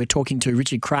 7:30. We're talking to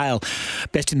Richard Crail,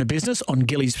 best in the business, on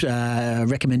Gilly's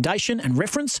recommendation and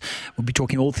reference. We'll be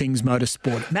talking all things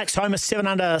motorsport. Max Homer 7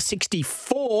 under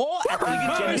 64 at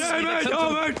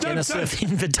the Genesis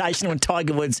Invitational, and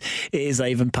Tiger Woods is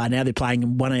even par. Now they're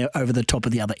playing one over the top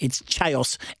of the other. It's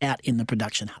chaos out in the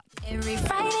production hub. Every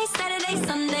Friday, Saturday,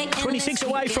 26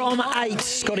 away from 8,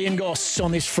 Scotty and Goss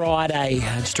on this Friday.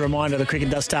 Just a reminder, the cricket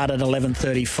does start at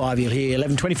 11:35. You'll hear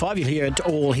 11:25. You'll hear it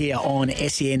all here on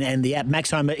SEN and the app.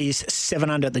 Max Homer is 7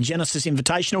 under at the Genesis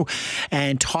Invitational,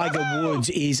 and Tiger Woods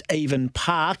is even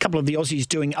par. A couple of the Aussies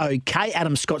doing okay.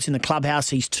 Adam Scott's in the clubhouse.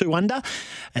 He's 2 under.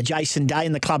 Jason Day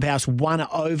in the clubhouse 1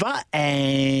 over,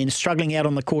 and struggling out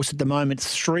on the course at the moment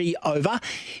 3 over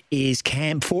is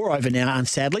 4 over now,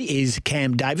 unsadly, is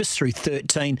Cam Davis through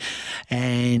 13,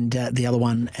 and the other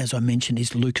one, as I mentioned,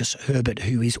 is Lucas Herbert,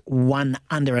 who is 1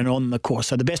 under and on the course.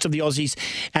 So the best of the Aussies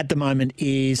at the moment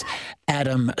is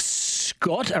Adam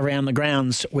Scott. Around the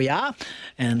grounds we are,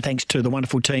 and thanks to the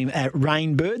wonderful team at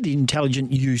Rainbird, the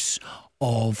intelligent use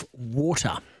of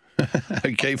water.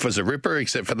 O'Keefe was a ripper,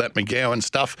 except for that McGowan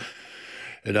stuff.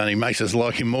 It only makes us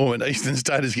like him more when Eastern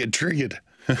Staters get triggered.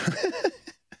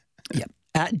 Yep.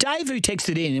 Dave, who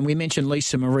texted in, and we mentioned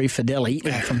Lisa Marie Fideli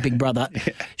from Big Brother.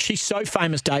 Yeah. She's so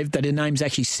famous, Dave, that her name's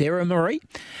actually Sarah Marie.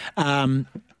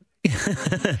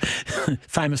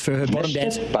 Famous for her bottom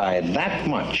dance. By that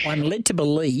much. I'm led to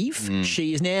believe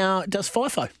she is now does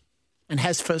FIFO and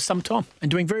has for some time and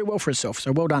doing very well for herself.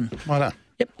 So well done. Well done.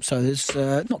 Yep. So there's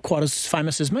not quite as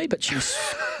famous as me, but she's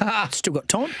still got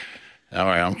time. All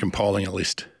right, I'm compiling a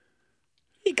list.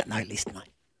 You got no list, mate.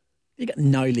 You got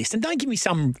no list. And don't give me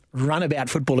some runabout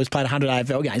footballers played 100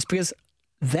 AFL games, because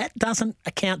that doesn't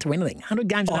account to anything. 100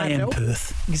 games in AFL. I am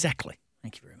Perth. Exactly.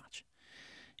 Thank you very much.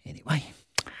 Anyway.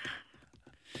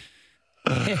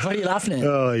 What are you laughing at?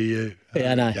 Oh, you.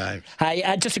 Yeah, I know. Games.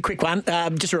 Hey, just a quick one.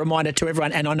 Just a reminder to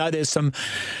everyone, and I know there's some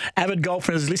avid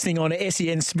golfers listening on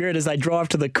SEN Spirit as they drive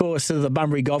to the course of the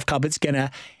Bunbury Golf Club. It's going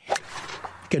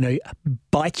to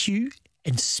bite you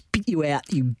and spit you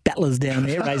out, you battlers down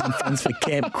there, raising funds for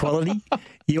Camp Quality.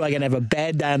 You are going to have a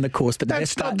bad day on the course. But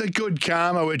that's not the good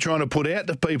karma we're trying to put out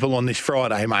to people on this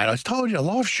Friday, mate. I told you,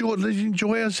 life's short. Let's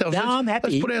enjoy ourselves. I'm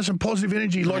happy. Let's put out some positive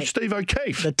energy, like Steve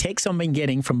O'Keefe. The texts I've been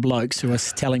getting from blokes who are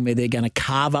telling me they're going to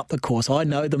carve up the course. I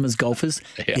know them as golfers.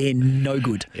 Yeah. They're no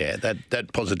good. Yeah,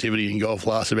 that positivity in golf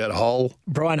lasts about a hole.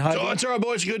 Brian Hogan. Oh, it's all right,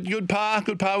 boys. Good par.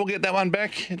 We'll get that one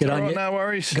back. It's all right, no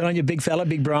worries. Good on you, big fella,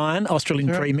 big Brian. Australian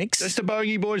premix. That's the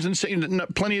bogey, boys, and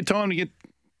plenty of time to get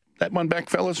that one back,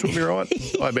 fellas. We'll be right.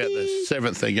 By about the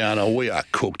 7th, they're going, oh, we are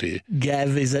cooked here.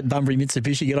 Gav is at Bunbury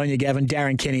Mitsubishi. Good on you, Gavin.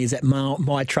 Darren Kenny is at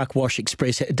My Truck Wash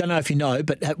Express. I don't know if you know,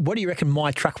 but what do you reckon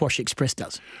My Truck Wash Express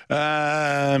does?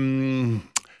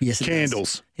 Yes, it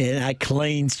candles. Does. Yeah, it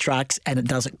cleans trucks and it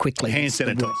does it quickly. Hand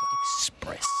sanitizer.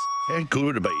 Express. How good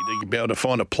would it be to be able to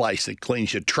find a place that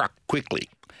cleans your truck quickly?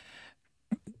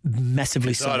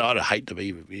 Massively so. I'd hate to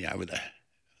be, with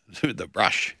the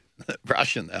brush. The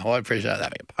brush and the high pressure,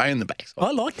 that'd be a pain in the backside. I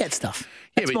like that stuff.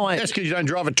 That's because you don't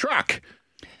drive a truck.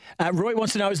 Roy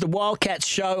wants to know, is the Wildcats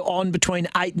show on between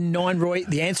 8 and 9, Roy?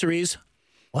 The answer is,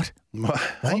 what?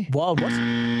 Hey? Wild what?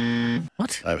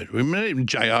 What?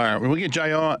 We get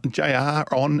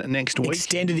JR on next week.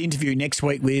 Extended interview next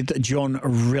week with John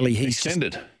Riley. He's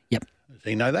extended? Yep. Does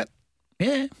he know that?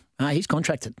 Yeah. He's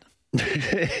contracted.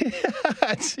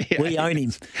 We own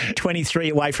him. 23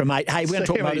 away from 8. Hey, we're going to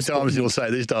talk about this. How many times he'll say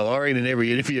this, I reckon in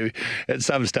every interview at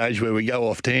some stage where we go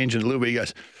off tangent a little bit, he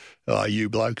goes, oh, you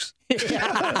blokes.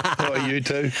 Oh, you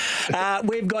too.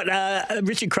 We've got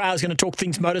Richard Craill going to talk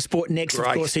things motorsport next. Great.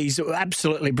 Of course, he's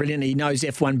absolutely brilliant. He knows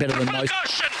F1 better than most.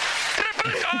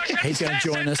 He's going to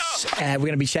join us. We're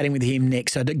going to be chatting with him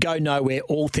next. So to go nowhere,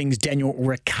 all things Daniel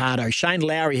Ricciardo. Shane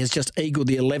Lowry has just eagled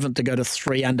the 11th to go to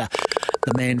 3 under.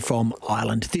 The man from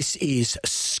Ireland. This is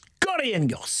Scotty and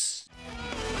Goss.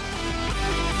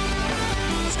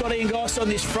 Scotty and Goss on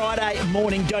this Friday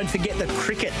morning. Don't forget the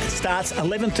cricket starts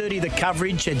 11:30. The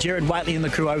coverage. Gerard Whateley and the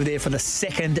crew over there for the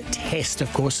second test.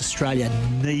 Of course, Australia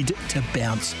need to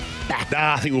bounce back.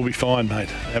 I think we'll be fine, mate.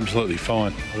 Absolutely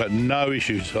fine. I've got no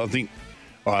issues. I've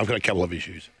got a couple of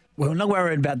issues. Well, not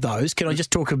worried about those. Can I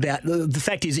just talk about the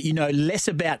fact is that you know less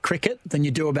about cricket than you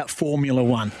do about Formula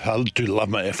One? I do love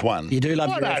my F1. You do love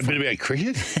your F1. A bit about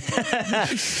cricket.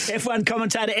 F1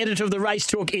 commentator, editor of the Race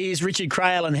Talk is Richard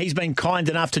Craill, and he's been kind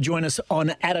enough to join us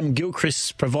on Adam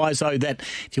Gilchrist's proviso that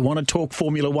if you want to talk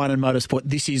Formula One and motorsport,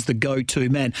 this is the go-to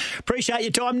man. Appreciate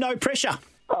your time. No pressure.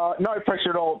 No pressure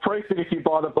at all. Proof that if you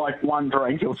buy the bloke one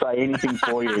drink, he'll say anything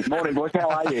for you. Morning, boys. How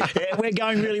are you? Yeah, we're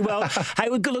going really well. Hey,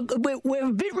 we're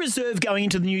a bit reserved going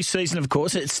into the new season, of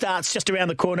course. It starts just around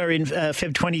the corner in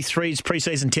Feb 23's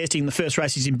pre-season testing. The first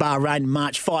race is in Bahrain,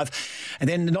 March 5. And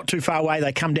then not too far away,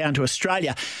 they come down to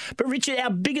Australia. But, Richard, our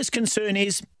biggest concern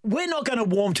is we're not going to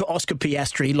warm to Oscar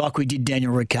Piastri like we did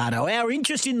Daniel Ricciardo. Our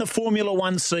interest in the Formula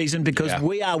One season, because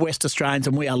we are West Australians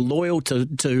and we are loyal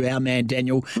to our man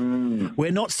Daniel,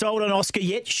 we're not not sold on Oscar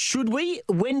yet. Should we?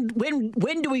 When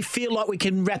do we feel like we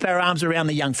can wrap our arms around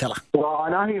the young fella? Well,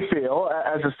 I know how you feel.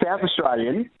 As a South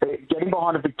Australian, getting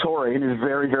behind a Victorian is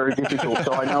very, very difficult.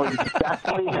 So I know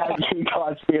exactly how you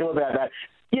guys feel about that.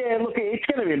 Yeah, look, it's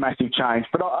going to be a massive change.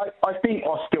 But I think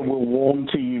Oscar will warm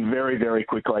to you very, very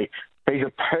quickly. He's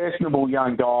a personable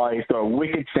young guy. He's got a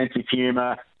wicked sense of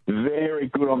humour. Very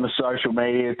good on the social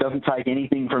media. Doesn't take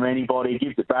anything from anybody.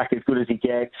 Gives it back as good as he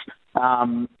gets.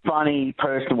 Funny,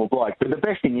 personable bloke. But the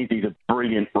best thing is he's a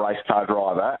brilliant race car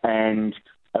driver and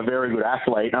a very good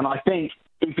athlete. And I think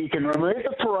if you can remove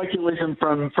the parochialism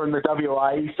from the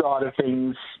WA side of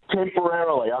things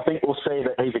temporarily, I think we'll see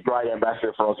that he's a great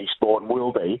ambassador for Aussie sport and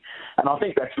will be. And I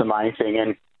think that's the main thing.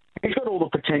 And he's got all the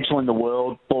potential in the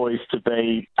world, boys, to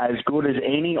be as good as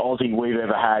any Aussie we've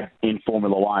ever had in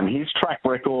Formula One. His track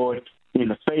record in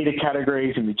the feeder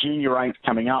categories and the junior ranks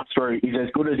coming up through is as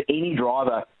good as any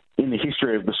driver in the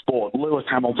history of the sport, Lewis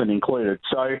Hamilton included.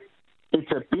 So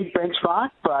it's a big benchmark,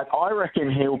 but I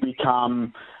reckon he'll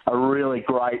become a really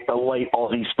great elite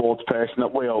Aussie sports person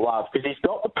that we all love because he's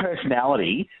got the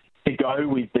personality to go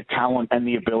with the talent and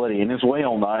the ability. And as we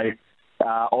all know,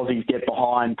 Aussies get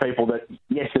behind people that,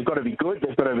 yes, they've got to be good,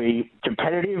 they've got to be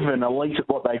competitive and elite at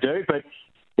what they do, but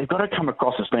they've got to come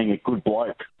across as being a good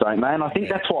bloke, don't they? And I think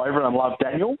that's why everyone loves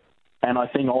Daniel, and I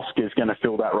think Oscar's going to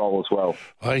fill that role as well.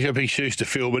 I think he'll be shoes to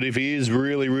fill, but if he is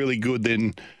really, really good,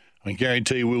 then I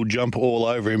guarantee we'll jump all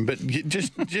over him. But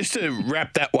just to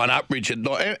wrap that one up, Richard,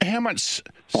 like, how much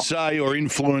say or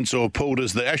influence or pull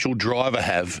does the actual driver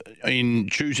have in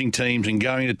choosing teams and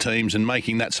going to teams and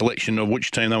making that selection of which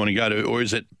team they want to go to? Or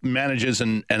is it managers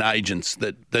and agents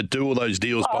that do all those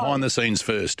deals behind the scenes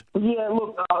first? Yeah,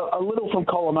 look, a little from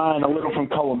column A and a little from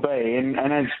column B. And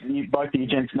as both of you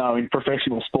gents know, in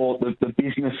professional sport, the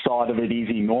business side of it is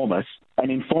enormous. And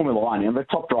in Formula One, the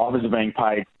top drivers are being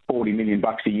paid $40 million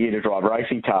a year to drive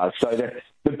racing cars. So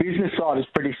the business side is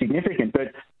pretty significant.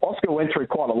 But Oscar went through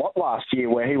quite a lot last year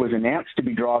where he was announced to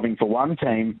be driving for one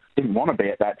team, didn't want to be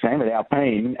at that team, at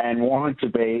Alpine, and wanted to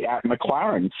be at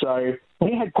McLaren. So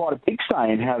he had quite a big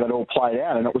say in how that all played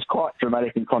out, and it was quite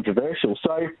dramatic and controversial.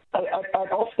 So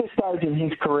at Oscar's stage in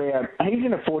his career, he's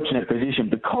in a fortunate position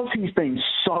because he's been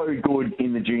so good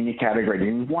in the junior category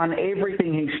and won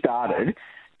everything he started.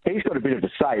 He's got a bit of a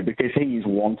say because he is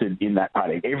wanted in that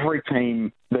paddock. Every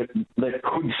team that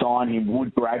could sign him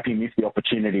would grab him if the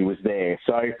opportunity was there.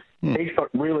 So he's got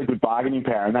really good bargaining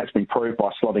power, and that's been proved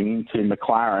by slotting into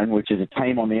McLaren, which is a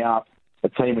team on the up, a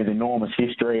team with enormous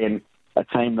history, and a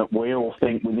team that we all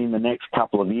think within the next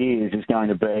couple of years is going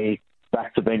to be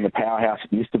back to being the powerhouse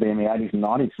it used to be in the 80s and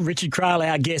 90s. Richard Craill,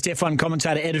 our guest, F1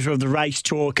 commentator, editor of the Race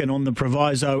Talk, and on the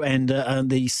proviso and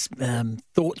the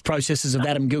thought processes of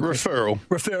Adam Gilchrist.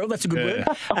 Referral, that's a good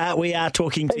word. We are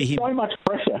talking to him. So much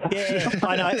pressure. Yeah,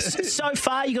 I know. So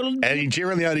far, you got to... And he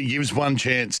generally only gives one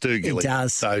chance too, Gilly. He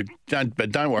does. So don't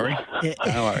worry. Yeah.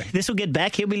 Don't worry. This will get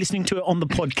back. He'll be listening to it on the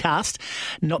podcast.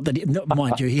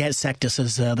 Mind you, he has sacked us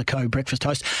as the co-breakfast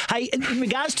host. Hey, in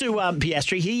regards to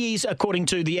Piastri, he is, according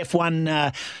to the F1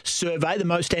 survey, the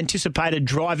most anticipated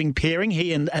driving pairing,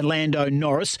 he and Lando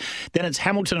Norris. Then it's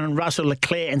Hamilton and Russell,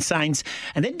 Leclerc and Sainz,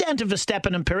 and then down to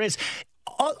Verstappen and Perez.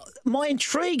 My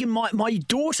intrigue, and my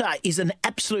daughter is an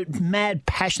absolute mad,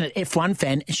 passionate F1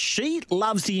 fan. She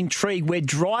loves the intrigue where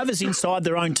drivers inside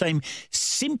their own team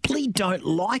simply don't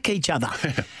like each other.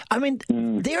 I mean,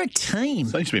 they're a team.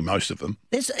 Seems to be most of them.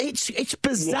 It's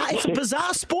bizarre. It's a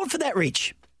bizarre sport for that,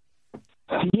 Rich.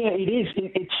 Yeah, it is.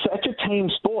 It's such a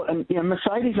team sport. And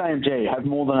Mercedes-AMG have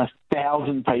more than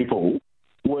 1,000 people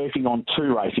working on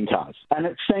 2 racing cars. And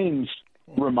it seems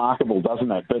remarkable, doesn't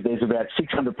it? But there's about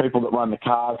 600 people that run the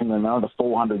cars and then another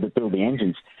 400 that build the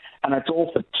engines. And it's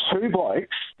all for 2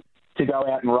 blokes to go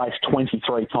out and race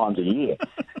 23 times a year.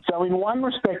 So in one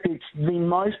respect, it's the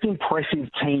most impressive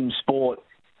team sport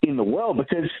in the world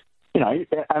because, an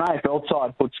AFL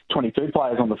side puts 22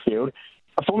 players on the field.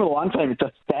 A Formula One team, it's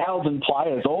 1,000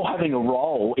 players all having a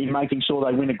role in making sure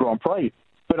they win a Grand Prix.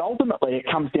 But ultimately, it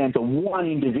comes down to one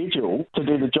individual to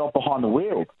do the job behind the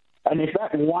wheel. And if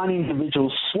that one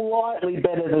individual's slightly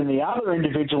better than the other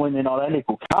individual in an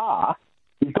identical car,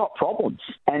 you've got problems.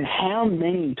 And how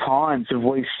many times have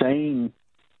we seen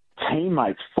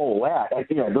teammates fall out?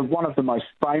 One of the most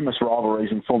famous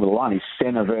rivalries in Formula One is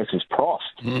Senna versus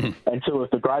Prost. And 2 of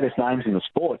the greatest names in the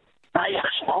sport. They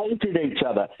hated each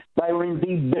other. They were in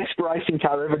the best racing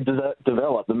car ever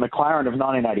developed, the McLaren of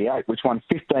 1988, which won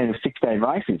 15 of 16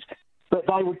 races. But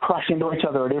they would crash into each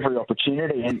other at every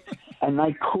opportunity, and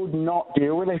they could not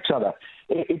deal with each other.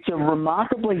 It's a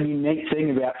remarkably unique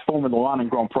thing about Formula One and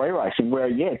Grand Prix racing where,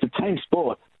 it's a team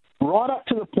sport, right up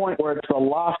to the point where it's the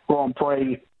last Grand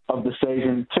Prix of the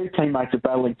season, two teammates are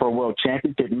battling for a world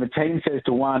championship, and the team says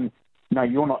to one, no,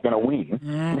 you're not going to win.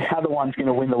 The other one's going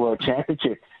to win the world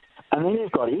championship. And then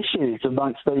you've got issues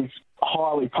amongst these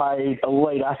highly paid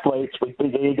elite athletes with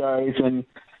big egos and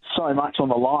so much on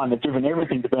the line. They've driven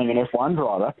everything to being an F1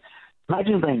 driver.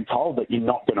 Imagine being told that you're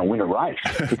not going to win a race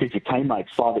because your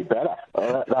teammate's slightly better.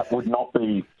 That would not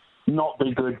be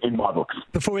good in my books.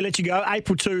 Before we let you go,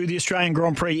 April 2, the Australian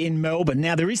Grand Prix in Melbourne.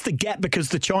 Now, there is the gap because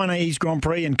the Chinese Grand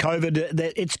Prix and COVID,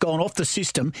 that it's gone off the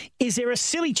system. Is there a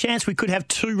silly chance we could have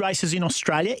two races in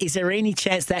Australia? Is there any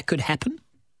chance that could happen?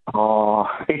 Oh,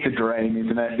 it's a dream,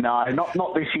 isn't it? No,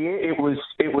 not this year. It was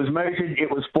mooted, it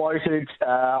was floated.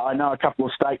 I know a couple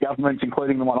of state governments,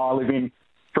 including the one I live in,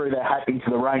 threw their hat into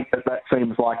the ring. That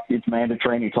seems like it's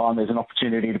mandatory any time there's an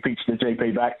opportunity to pitch the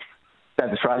GP back.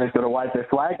 South Australia's got to wave their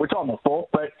flag, which I'm all for.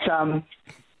 But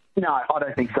no, I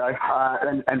don't think so.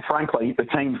 And frankly, the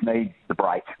teams need the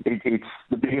break. It's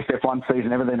the biggest F1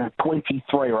 season ever. There are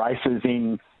 23 races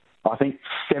in, I think,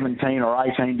 17 or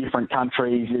 18 different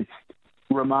countries. It's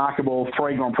remarkable.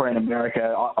 3 Grand Prix in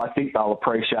America. I think they'll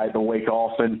appreciate the week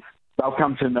off, and they'll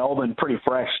come to Melbourne pretty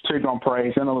fresh. 2 Grand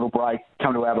Prix, then a little break,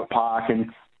 come to Albert Park and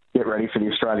get ready for the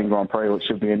Australian Grand Prix, which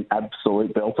should be an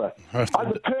absolute belter.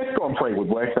 The Perth Grand Prix would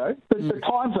work, though. The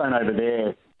time zone over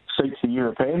there suits the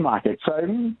European market, so I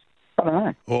don't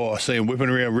know. Oh, I see him whipping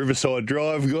around Riverside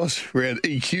Drive, Goss, around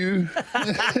EQ.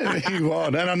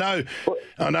 And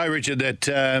I know, Richard, that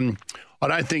I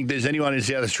don't think there's anyone in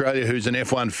South Australia who's an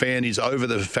F1 fan is over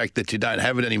the fact that you don't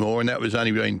have it anymore, and that was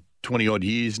only been 20-odd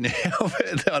years now.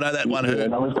 I know that one hurt. Yeah,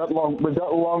 no, we've got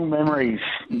long memories.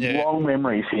 Yeah. Long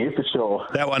memories here, for sure.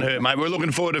 That one hurt, mate. We're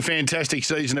looking forward to a fantastic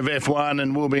season of F1,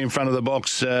 and we'll be in front of the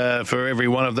box for every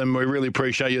one of them. We really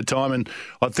appreciate your time, and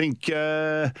I think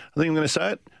I'm going to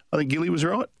say it. I think Gilly was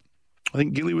right.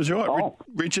 Oh.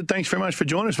 Richard, thanks very much for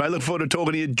joining us, mate. Look forward to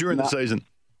talking to you during the season.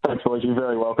 Thanks, boys. You're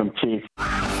very welcome. Cheers.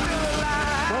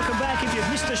 Welcome back. If you've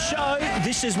missed the show,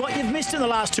 this is what you've missed in the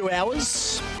last 2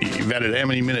 hours. You've added how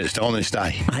many minutes on this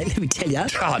day? Mate, let me tell you.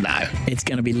 Oh, no. It's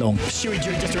going to be long. Stewie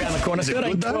Drew just around the corner.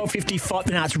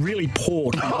 13-12-55. No, it's really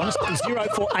poor, to be honest.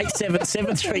 0487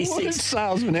 736. What a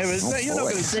salesman ever. You're not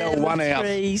going to sell one house.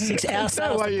 736. Our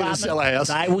sales way you're going to sell a house.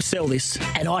 They will sell this.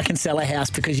 And I can sell a house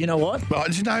because you know what? Well,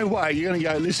 there's no way. You're going to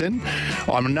go, listen,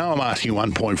 I'm asking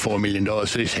 $1.4 million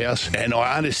for this house, and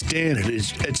I understand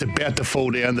it's about to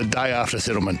fall down the day after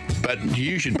settlement, but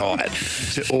you should buy it.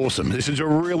 It's awesome. This is a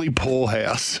really poor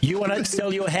house. You want to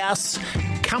sell your house?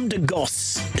 Come to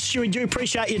Goss. Stewie, do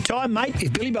appreciate your time, mate.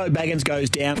 If Billy Bo Baggins goes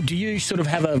down, do you sort of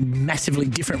have a massively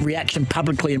different reaction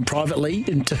publicly and privately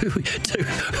to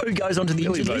who goes onto the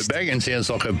injured list? Billy Bo Baggins sounds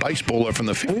like a baseballer from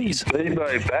the 50s. Billy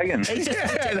Bo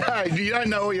Baggins. You don't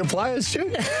know all your players, Stu?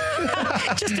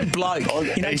 Just a bloke.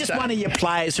 Just one of your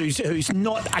players who's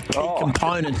not a key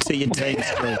component to your team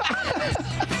score.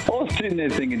 I was sitting there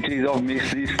thinking, geez, I've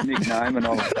missed this nickname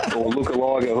or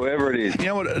look-alike or whoever it is. You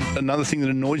know what? Another thing that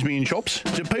annoys me in shops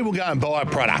is that people go and buy a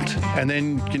product and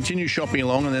then continue shopping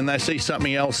along, and then they see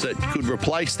something else that could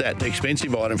replace that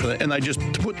expensive item for them, and they just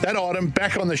put that item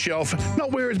back on the shelf,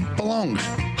 not where it belongs.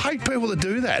 Hate people that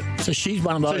do that. So she's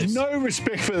one of those. There's no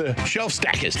respect for the shelf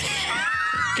stackers.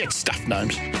 Get stuffed,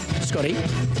 gnomes. Scotty,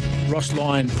 Ross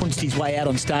Lyon punched his way out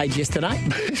on stage yesterday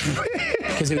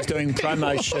because he was doing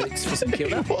promo shoots for St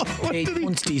Kilda. He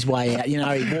punched his way out. He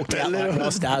walked out like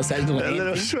Ross does. That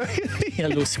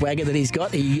little swagger that he's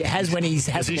got. He has when he's...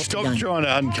 Has he stopped trying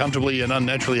to uncomfortably and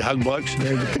unnaturally hug blokes?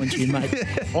 Very good point to you, mate.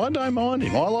 I don't mind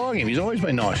him. I like him. He's always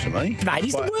been nice to me. Mate,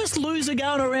 he's the worst loser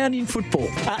going around in football.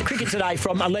 Cricket today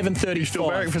from 11:35. You still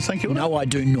barrack for St Kilda? No, I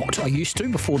do not. I used to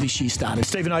before this year started.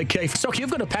 Stephen O'Keefe. Stock, you've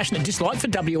got a passionate dislike for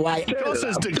WA. Goss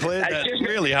has declared that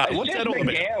really hard. What's that all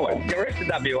about? The rest of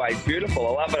WA is beautiful.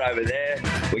 I love it over there.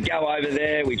 We go over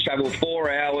there, we travel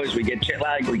 4 hours, we get jet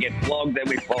lag, we get flogged, then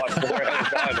we fly 4 hours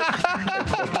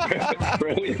home.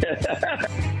 Brilliant.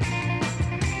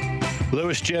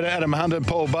 Lewis Jetta, Adam Hunter,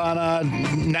 Paul Barnard,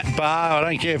 Nat Barr, I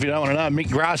don't care if you don't want to know, Mick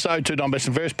Grasso, 2-time best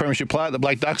and first premiership player at the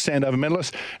Blake Ducks, Sandover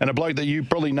medalist, and a bloke that you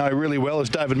probably know really well is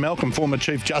David Malcolm, former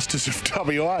Chief Justice of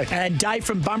WA. And Dave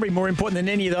from Bunbury, more important than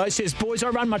any of those, says, boys,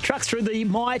 I run my truck through the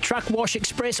My Truck Wash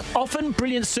Express. Often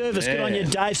brilliant service. Yeah. Good on you,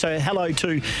 Dave. So hello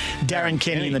to Darren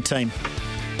Kenny and the team.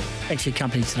 Thanks for your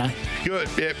company today. Good,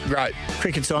 yep, great.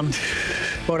 Cricket's on.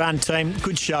 Well done, team.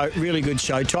 Good show, really good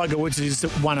show. Tiger Woods is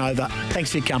 1 over.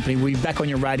 Thanks for your company. We'll be back on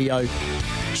your radio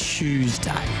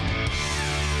Tuesday.